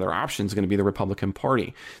 his only other option is going to be the Republican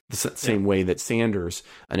Party, the same way that Sanders,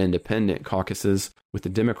 an independent, caucuses with the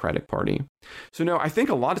Democratic Party. So no, I think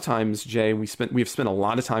a lot of times, Jay, we've spent a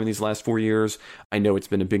lot of time in these last 4 years. I know it's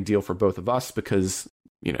been a big deal for both of us because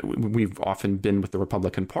we've often been with the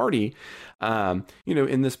Republican Party.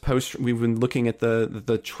 In this we've been looking at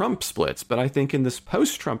the Trump splits, but I think in this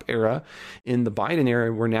post-Trump era, in the Biden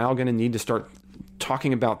era, we're now going to need to start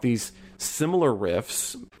talking about these similar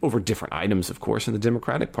rifts over different items, of course, in the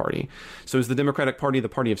Democratic Party. So is the Democratic Party the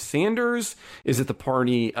party of Sanders? Is it the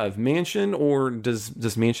party of Manchin, or does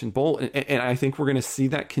Manchin bolt? And I think we're going to see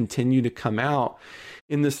that continue to come out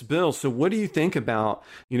in this bill. So what do you think about,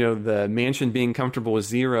 the Manchin being comfortable with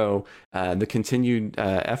zero, the continued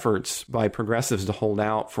efforts by progressives to hold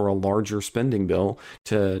out for a larger spending bill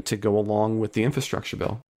to go along with the infrastructure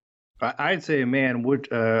bill? I'd say, man,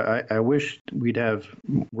 I wish we'd have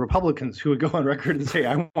Republicans who would go on record and say,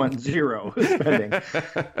 I want zero spending.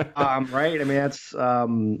 Right? I mean, that's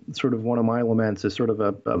sort of one of my laments, is sort of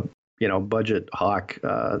a budget hawk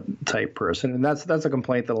type person. And that's a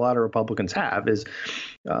complaint that a lot of Republicans have is,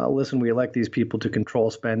 listen, we elect these people to control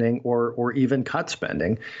spending or even cut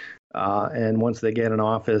spending. And once they get in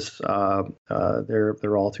office,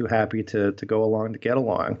 they're all too happy to go along to get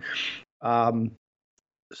along.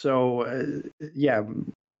 So,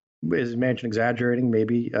 is Manchin exaggerating?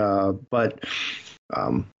 Maybe. But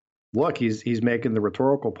look, he's making the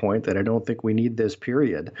rhetorical point that I don't think we need this,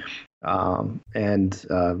 period.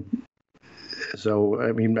 So,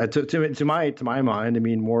 I mean, to my mind, I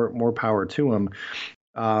mean, more power to him.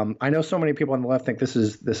 I know so many people on the left think this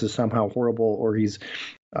is somehow horrible, or he's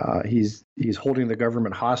holding the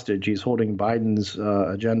government hostage. He's holding Biden's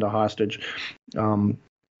agenda hostage.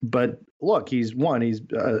 But look, let's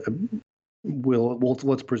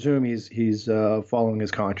presume he's following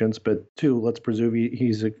his conscience. But two, let's presume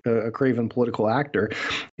he's a craven political actor.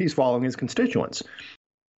 He's following his constituents.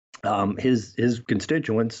 His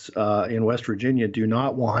constituents in West Virginia do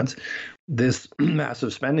not want this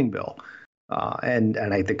massive spending bill, and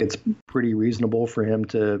I think it's pretty reasonable for him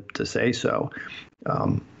to say so.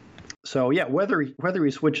 So yeah, whether he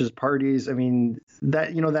switches parties, I mean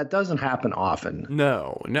that doesn't happen often.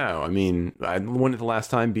 No. I mean, when did the last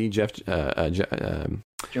time be Jim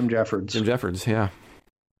Jeffords? Jim Jeffords, yeah.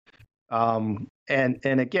 And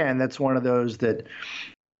again, that's one of those that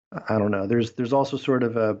I don't know. There's also sort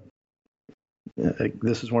of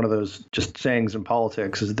this is one of those just sayings in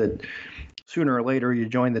politics, is that sooner or later you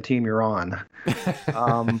join the team you're on.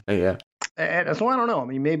 Yeah. And so I don't know. I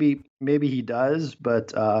mean, maybe he does,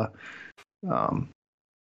 but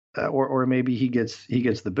or maybe he gets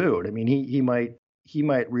the boot. I mean, he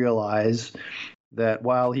might realize that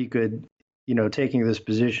while he could, taking this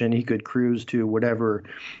position, he could cruise to whatever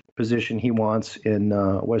position he wants in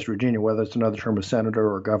West Virginia, whether it's another term of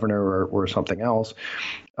senator or governor or something else.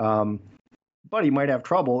 But he might have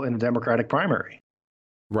trouble in a Democratic primary.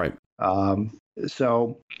 Right.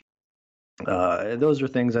 So those are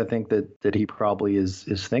things I think that he probably is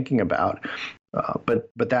thinking about. But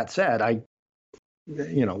that said,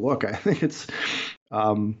 look, I think it's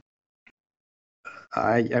I'm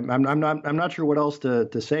not sure what else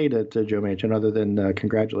to say to Joe Manchin other than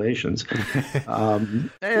congratulations. And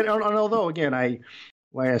although again, I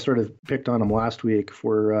sort of picked on him last week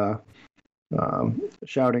for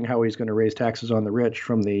shouting how he's going to raise taxes on the rich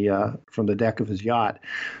from the deck of his yacht,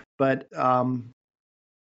 but I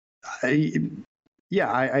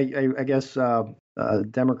guess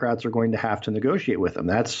Democrats are going to have to negotiate with him.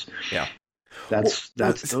 Those are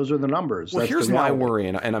the numbers. Well, here's my worry,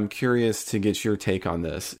 and I'm curious to get your take on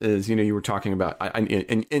this. Is you were talking about,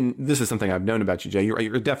 and this is something I've known about you, Jay. You're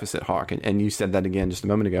a deficit hawk, and you said that again just a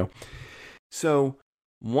moment ago. So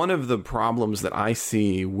one of the problems that I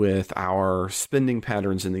see with our spending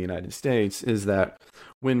patterns in the United States is that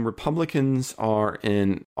when Republicans are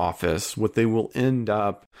in office, what they will end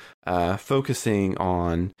up focusing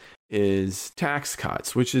on is tax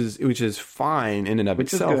cuts, which is fine in and of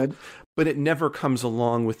itself. Is good. But it never comes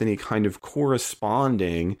along with any kind of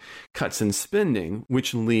corresponding cuts in spending,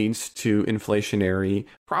 which leads to inflationary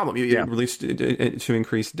problem. It leads to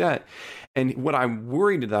increased debt. And what I'm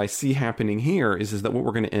worried that I see happening here is that what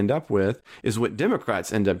we're going to end up with is what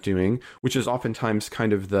Democrats end up doing, which is oftentimes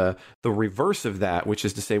kind of the reverse of that, which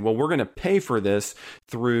is to say, well, we're going to pay for this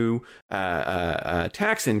through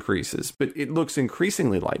tax increases. But it looks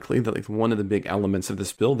increasingly likely that like one of the big elements of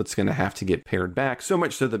this bill that's going to have to get pared back, so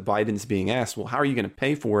much so that Biden's being asked, well, how are you going to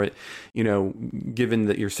pay for it? You know, given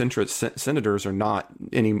that your centrist senators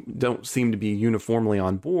don't seem to be uniformly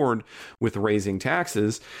on board with raising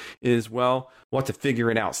taxes, is, well, we'll have to figure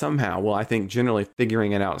it out somehow. Well, I think generally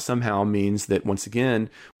figuring it out somehow means that once again,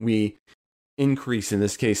 we increase, in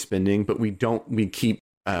this case, spending, but we keep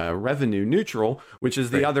revenue neutral, which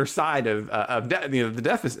is the other side of the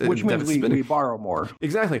deficit. Which means we borrow more.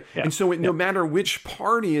 Exactly. Yeah. And so no matter which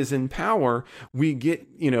party is in power, we get,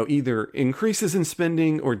 either increases in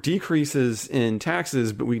spending or decreases in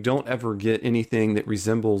taxes, but we don't ever get anything that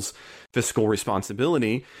resembles fiscal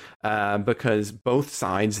responsibility because both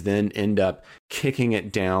sides then end up kicking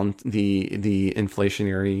it down the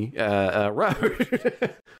inflationary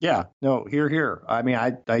road. Yeah, no, here. I mean,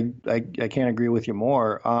 I can't agree with you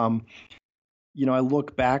more. I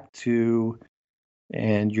look back to,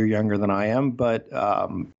 and you're younger than I am, but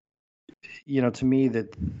to me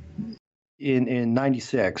that in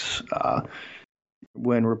 '96,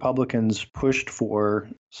 when Republicans pushed for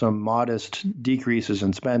some modest decreases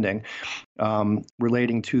in spending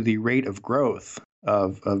relating to the rate of growth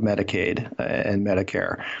of Medicaid and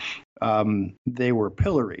Medicare, they were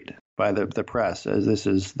pilloried by the press as this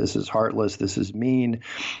is heartless, this is mean.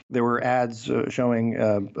 There were ads showing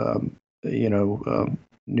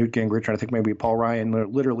Newt Gingrich, I think maybe Paul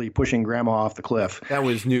Ryan, literally pushing grandma off the cliff. That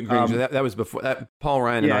was Newt Gingrich. That was before that. Paul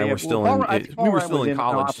Ryan and I were still in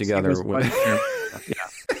college together.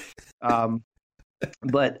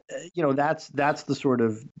 But that's the sort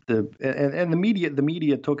of the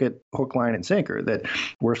media took it hook, line, and sinker that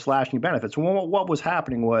we're slashing benefits. Well, what was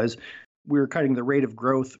happening was we were cutting the rate of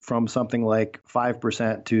growth from something like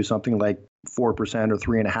 5% to something like 4% or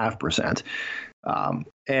 3.5%.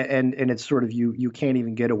 And it's sort of you can't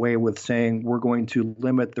even get away with saying we're going to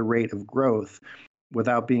limit the rate of growth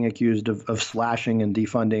without being accused of slashing and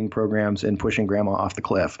defunding programs and pushing grandma off the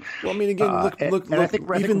cliff. Well, I mean, again,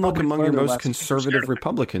 look among your most conservative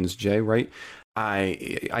Republicans, Jay, right?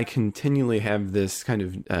 I continually have this kind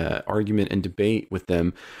of argument and debate with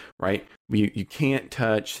them, right? You can't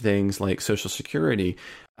touch things like Social Security.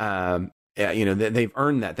 They've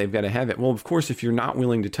earned that. They've got to have it. Well, of course, if you're not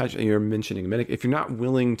willing to touch, you're mentioning Medicare, if you're not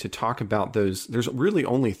willing to talk about those, there's really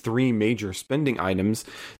only three major spending items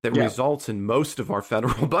that results in most of our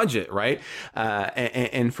federal budget, right?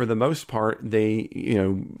 And for the most part, they,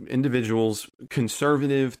 individuals,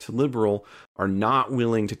 conservative to liberal, are not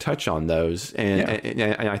willing to touch on those.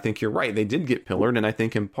 And I think you're right. They did get pillared. And I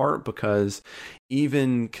think in part because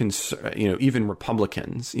even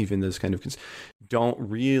Republicans, even those kind of don't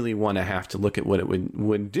really want to have to look at what it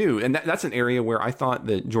would do. And that's an area where I thought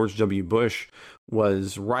that George W. Bush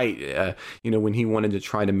was right, when he wanted to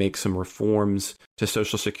try to make some reforms to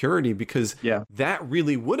Social Security, because that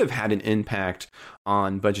really would have had an impact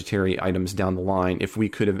on budgetary items down the line if we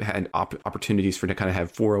could have had opportunities to kind of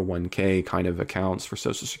have 401k kind of accounts for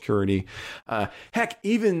Social Security. Heck,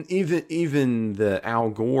 even the Al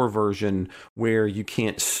Gore version where you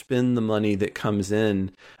can't spend the money that comes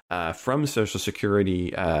in from Social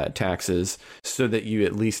Security taxes, so that you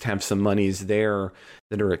at least have some monies there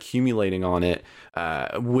that are accumulating on it,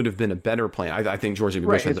 would have been a better plan. I think George W.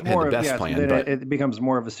 Bush had the best plan. But it becomes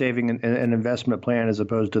more of a saving and investment plan as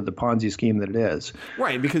opposed to the Ponzi scheme that it is.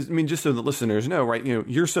 Right, because just so the listeners know, right,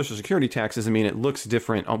 your Social Security taxes, it looks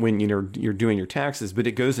different when you're doing your taxes, but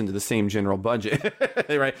it goes into the same general budget,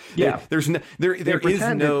 right? Yeah, they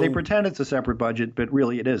pretend it's a separate budget, but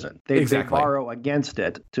really it isn't. They borrow against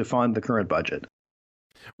it to fund the current budget.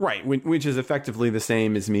 Right, which is effectively the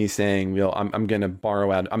same as me saying, I'm going to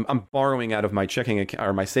borrow out. I'm borrowing out of my checking account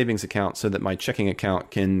or my savings account so that my checking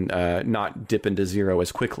account can not dip into zero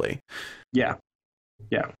as quickly. Yeah.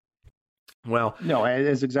 Well, no,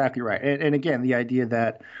 it's exactly right. And again, the idea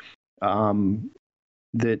that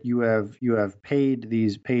that you have paid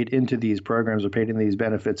into these programs or paid in these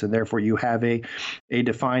benefits, and therefore you have a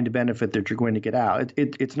defined benefit that you're going to get out.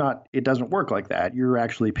 It doesn't work like that. You're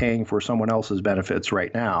actually paying for someone else's benefits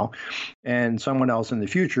right now, and someone else in the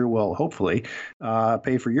future will hopefully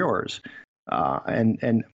pay for yours.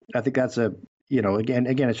 And I think that's again,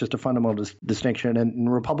 it's just a fundamental distinction, and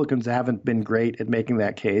Republicans haven't been great at making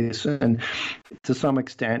that case. And to some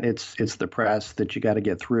extent, it's the press that you got to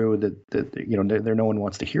get through. That no one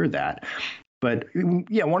wants to hear that. But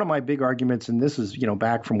yeah, one of my big arguments, and this is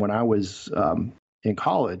back from when I was in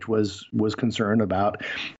college, was concern about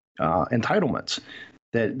entitlements,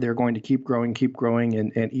 that they're going to keep growing,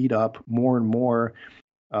 and eat up more and more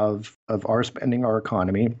of our spending, our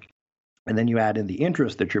economy. And then you add in the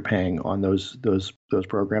interest that you're paying on those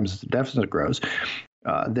programs as the deficit grows,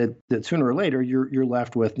 that sooner or later you're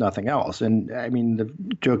left with nothing else. And I mean, the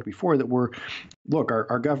joke before that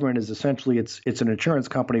our government is essentially it's an insurance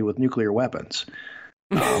company with nuclear weapons.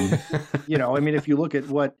 If you look at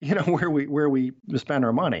what where we spend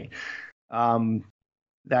our money,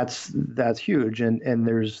 that's huge, and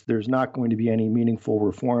there's not going to be any meaningful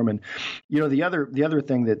reform. And the other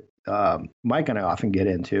thing that Mike and I often get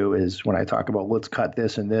into is when I talk about let's cut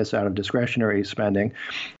this and this out of discretionary spending,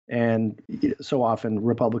 and so often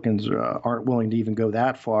Republicans aren't willing to even go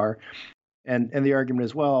that far, and the argument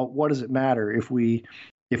is, well, what does it matter if we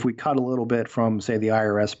cut a little bit from, say, the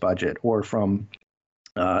IRS budget or from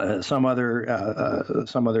some other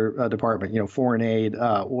department, foreign aid,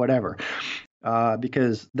 whatever,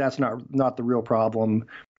 because that's not the real problem.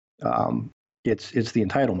 It's the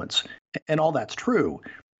entitlements, and all that's true.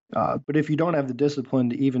 But if you don't have the discipline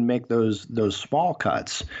to even make those small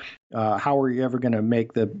cuts, how are you ever going to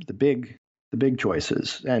make the big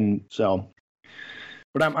choices? And so,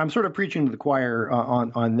 but I'm sort of preaching to the choir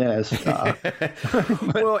on this.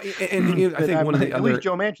 Well, and I think one of the at least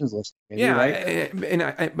Joe Manchin's listening. Yeah, right?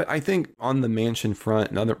 But I think on the Manchin front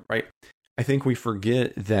and other right. I think we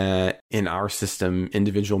forget that in our system,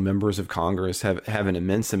 individual members of Congress have an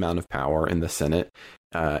immense amount of power in the Senate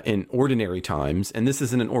in ordinary times. And this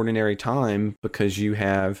isn't an ordinary time because you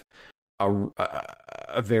have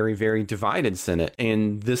a very, very divided Senate.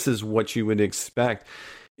 And this is what you would expect.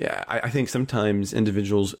 Yeah, I think sometimes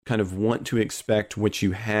individuals kind of want to expect what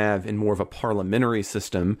you have in more of a parliamentary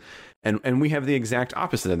system. And we have the exact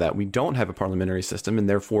opposite of that. We don't have a parliamentary system, and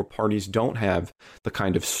therefore parties don't have the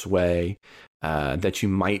kind of sway that you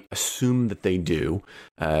might assume that they do,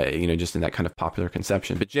 just in that kind of popular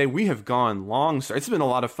conception. But Jay, we have gone long. It's been a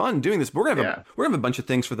lot of fun doing this. We're gonna have a bunch of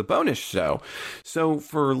things for the bonus show. So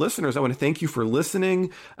for listeners, I want to thank you for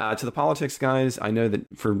listening to the Politics Guys. I know that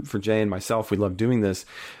for Jay and myself, we love doing this,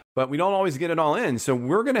 but we don't always get it all in. So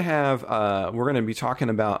we're going to be talking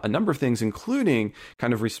about a number of things, including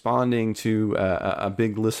kind of responding to a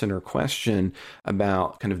big listener question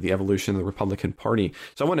about kind of the evolution of the Republican Party.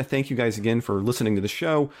 So I want to thank you guys again for listening to the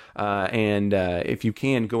show. And if you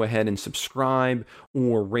can, go ahead and subscribe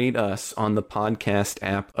or rate us on the podcast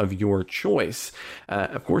app of your choice.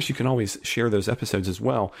 Of course, you can always share those episodes as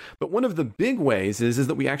well. But one of the big ways is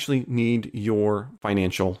that we actually need your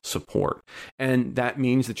financial support. And that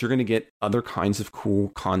means that you're going to get other kinds of cool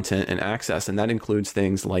content and access. And that includes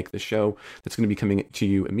things like the show that's going to be coming to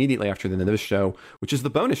you immediately after the end of this show, which is the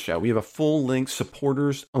bonus show. We have a full-length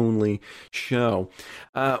supporters-only show.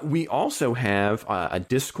 We also have a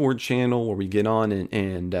Discord channel where we get on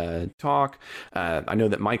and talk. I know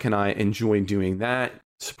that Mike and I enjoy doing that.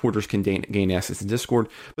 Supporters can gain access to Discord,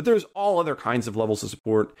 but there's all other kinds of levels of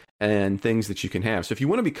support and things that you can have. So if you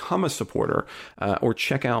want to become a supporter or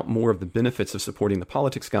check out more of the benefits of supporting the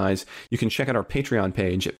Politics Guys, you can check out our Patreon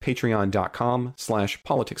page at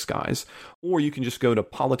patreon.com/politicsguys, or you can just go to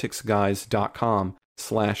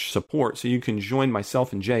politicsguys.com/support. So you can join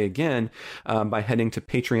myself and Jay again by heading to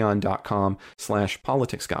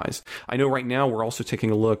patreon.com/politicsguys. I know right now we're also taking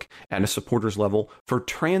a look at a supporters level for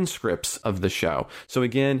transcripts of the show. So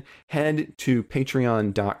again, head to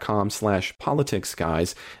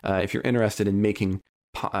patreon.com/politicsguys if you're interested in making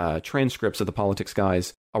transcripts of the Politics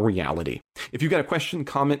Guys a reality. If you've got a question,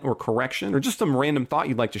 comment, or correction, or just some random thought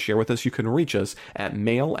you'd like to share with us, you can reach us at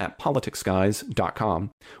mail@politicsguys.com.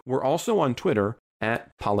 We're also on Twitter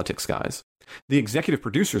at Politics Guys. The executive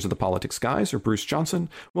producers of the Politics Guys are Bruce Johnson,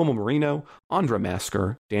 Wilma Marino, Andra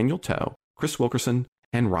Masker, Daniel Toe, Chris Wilkerson,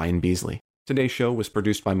 and Ryan Beasley. Today's show was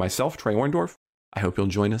produced by myself, Trey Orndorff. I hope you'll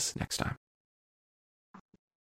join us next time.